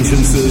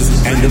 allegiances,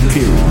 and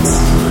appearance,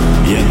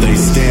 yet they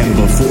stand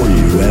before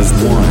you as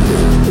one.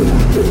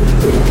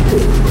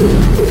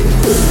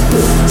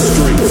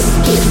 Strength,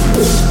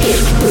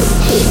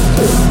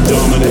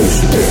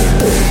 domination,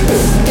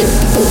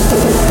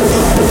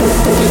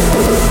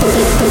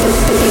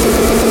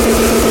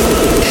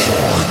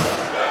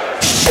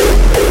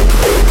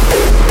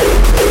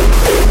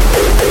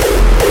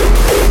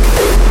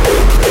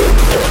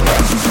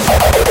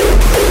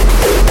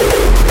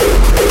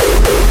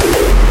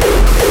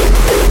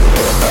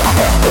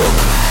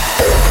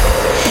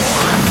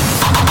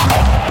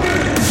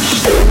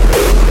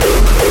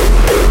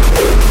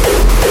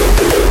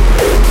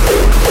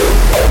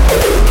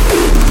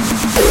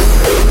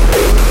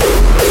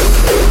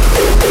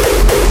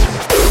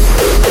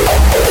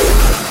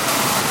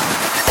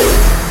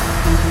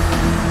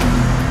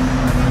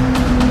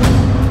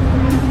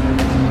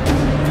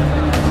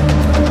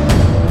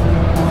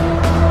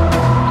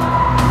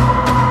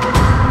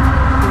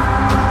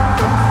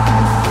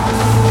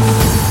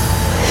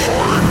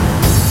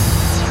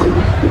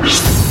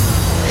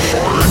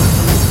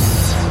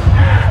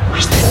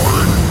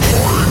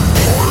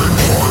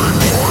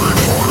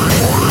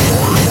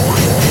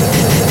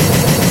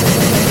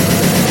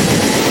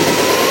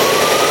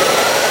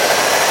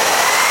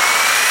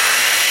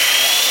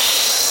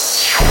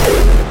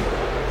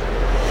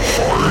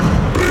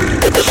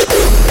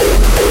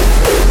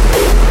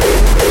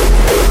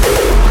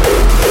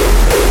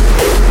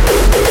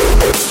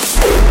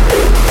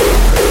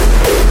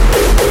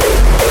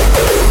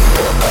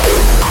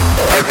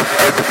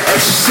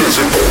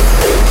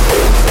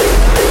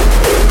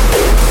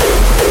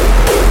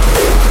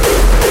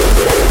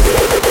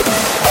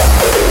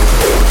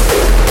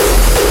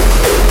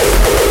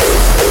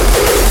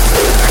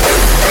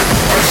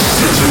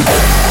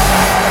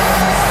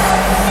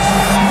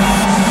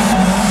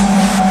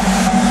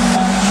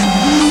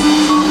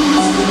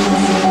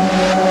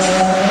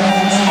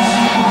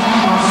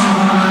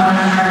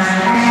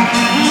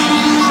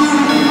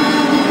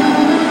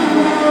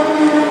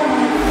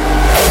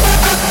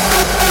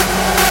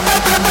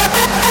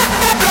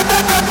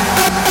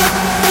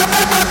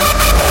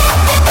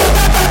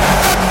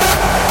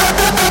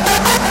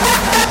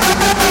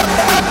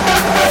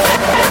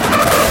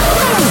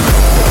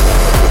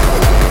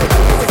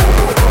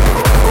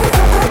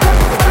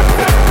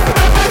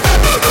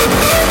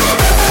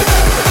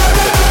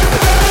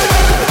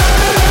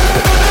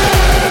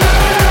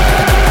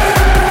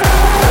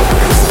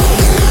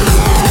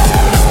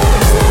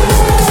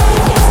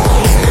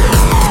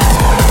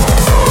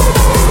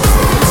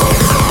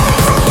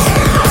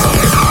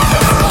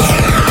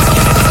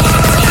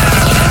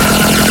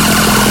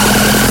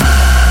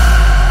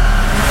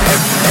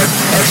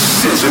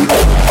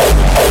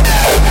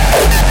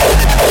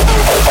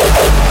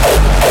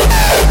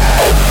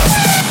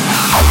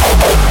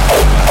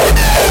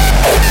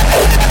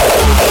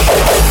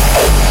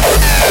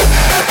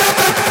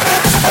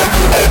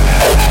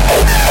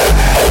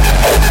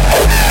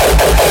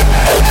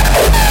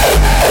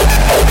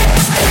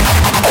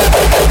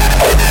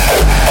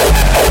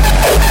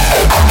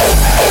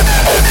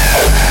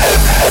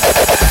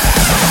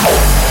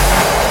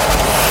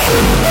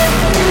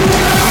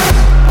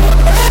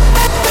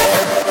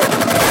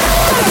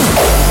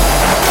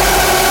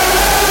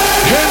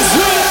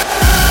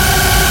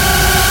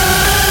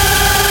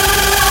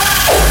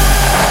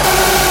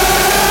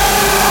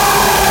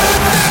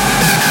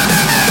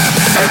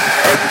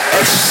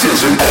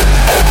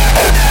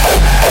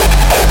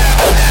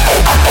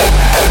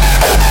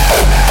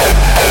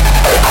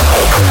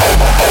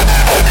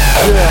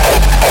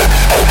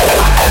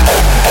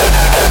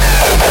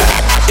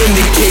 In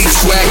the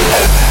case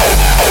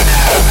swag.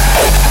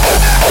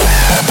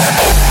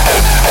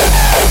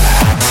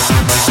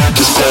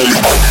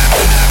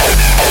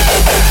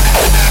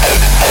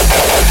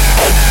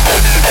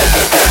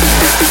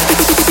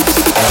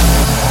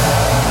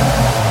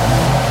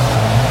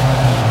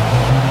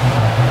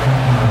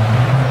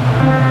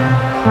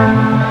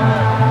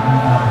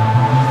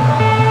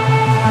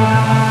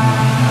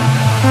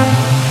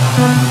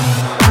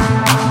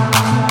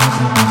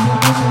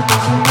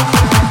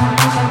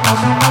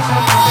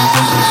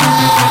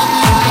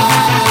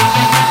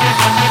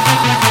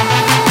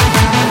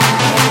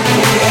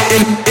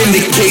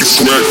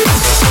 swag.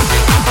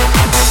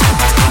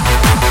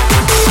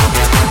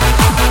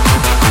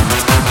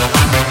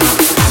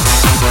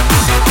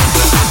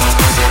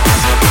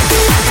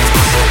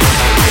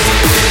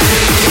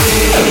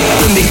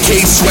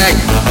 Indicate swag,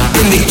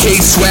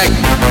 indicate swag,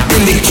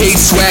 indicate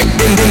swag,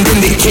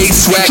 indicate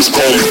swag,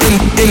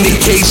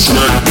 indicate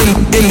swag,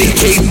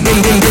 indicate swag,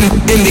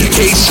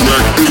 indicate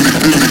swag,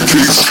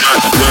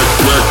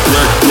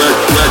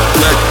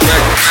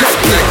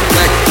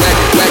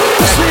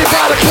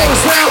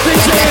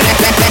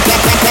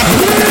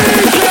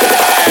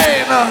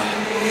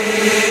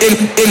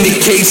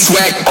 indicate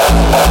swag.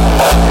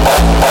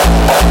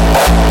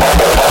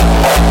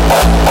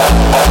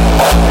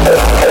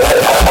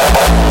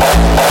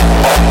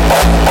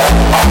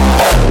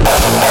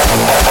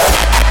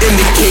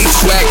 Indicate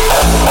swag.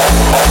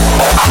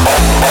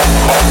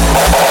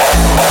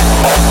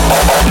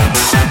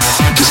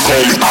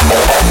 Just call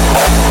me.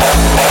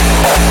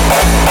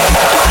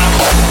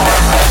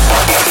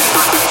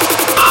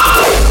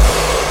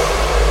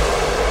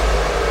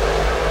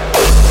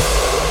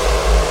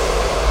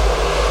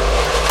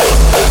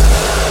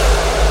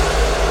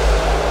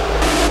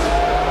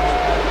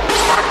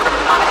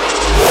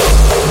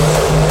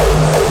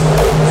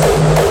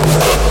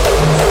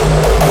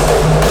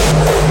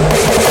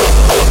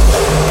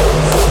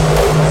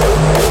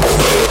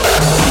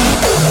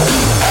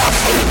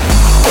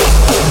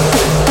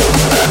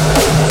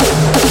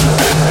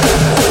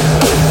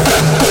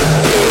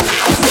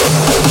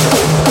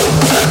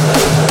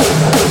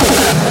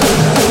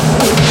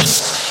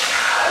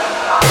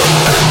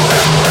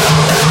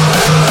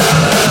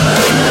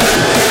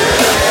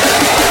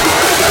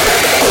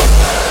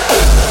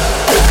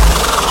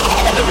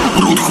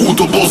 Brud,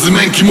 chłód, obozy,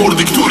 męki,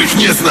 mordy, których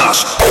nie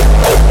znasz.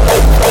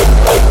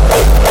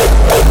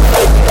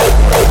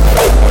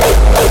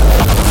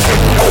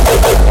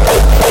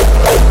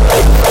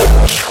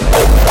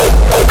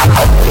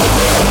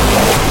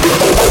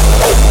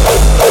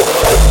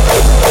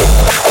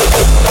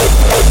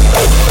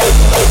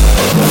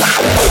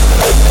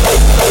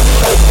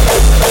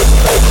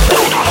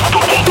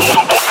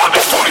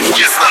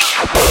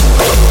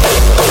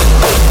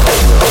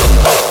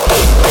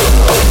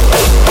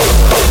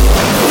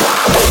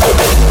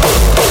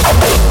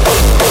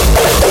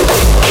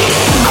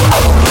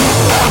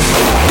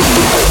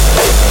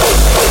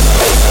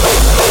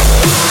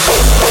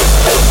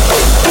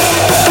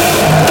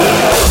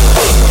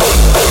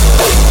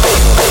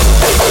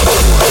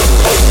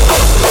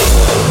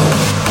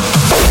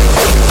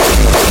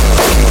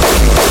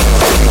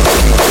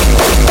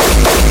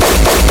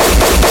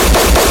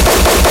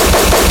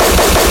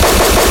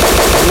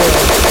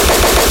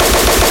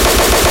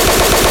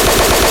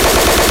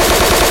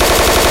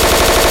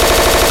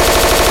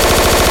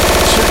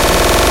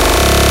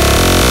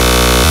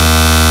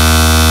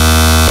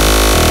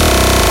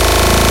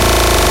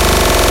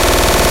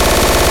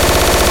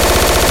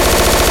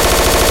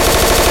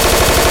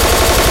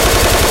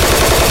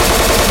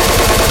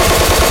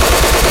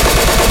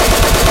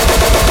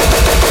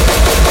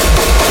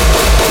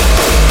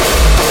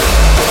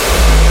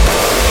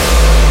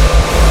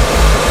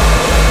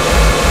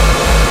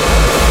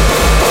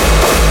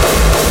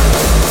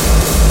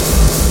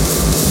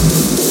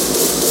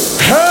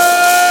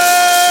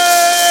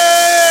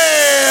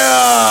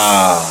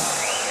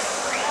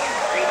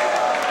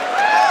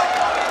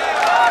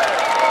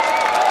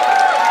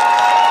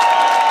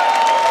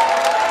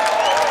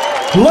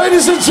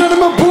 Ladies and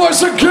gentlemen,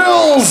 boys and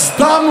girls,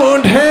 Damen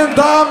und Herren,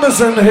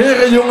 Dames and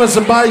Herren, Jungs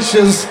and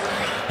Meisjes,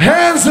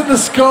 hands in the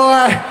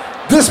sky.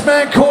 This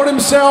man called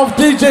himself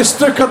DJ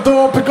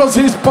Stucador because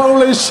he's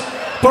Polish.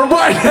 But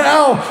right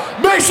now,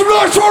 make some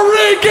noise for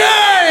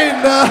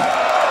Regain!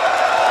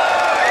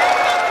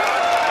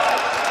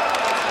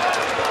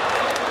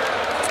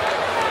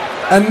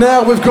 And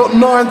now we've got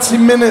 90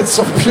 minutes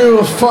of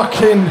pure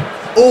fucking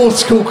old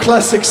school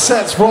classic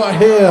sets right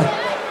here.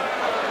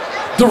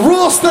 The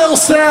raw style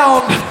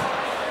sound.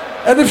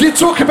 And if you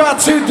talk about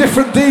two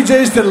different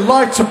DJs that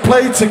like to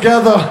play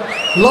together,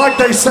 like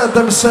they said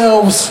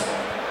themselves,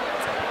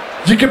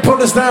 you can put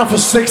us down for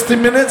 60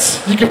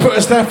 minutes, you can put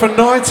us down for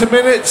 90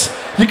 minutes,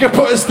 you can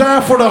put us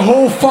down for the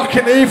whole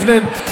fucking evening.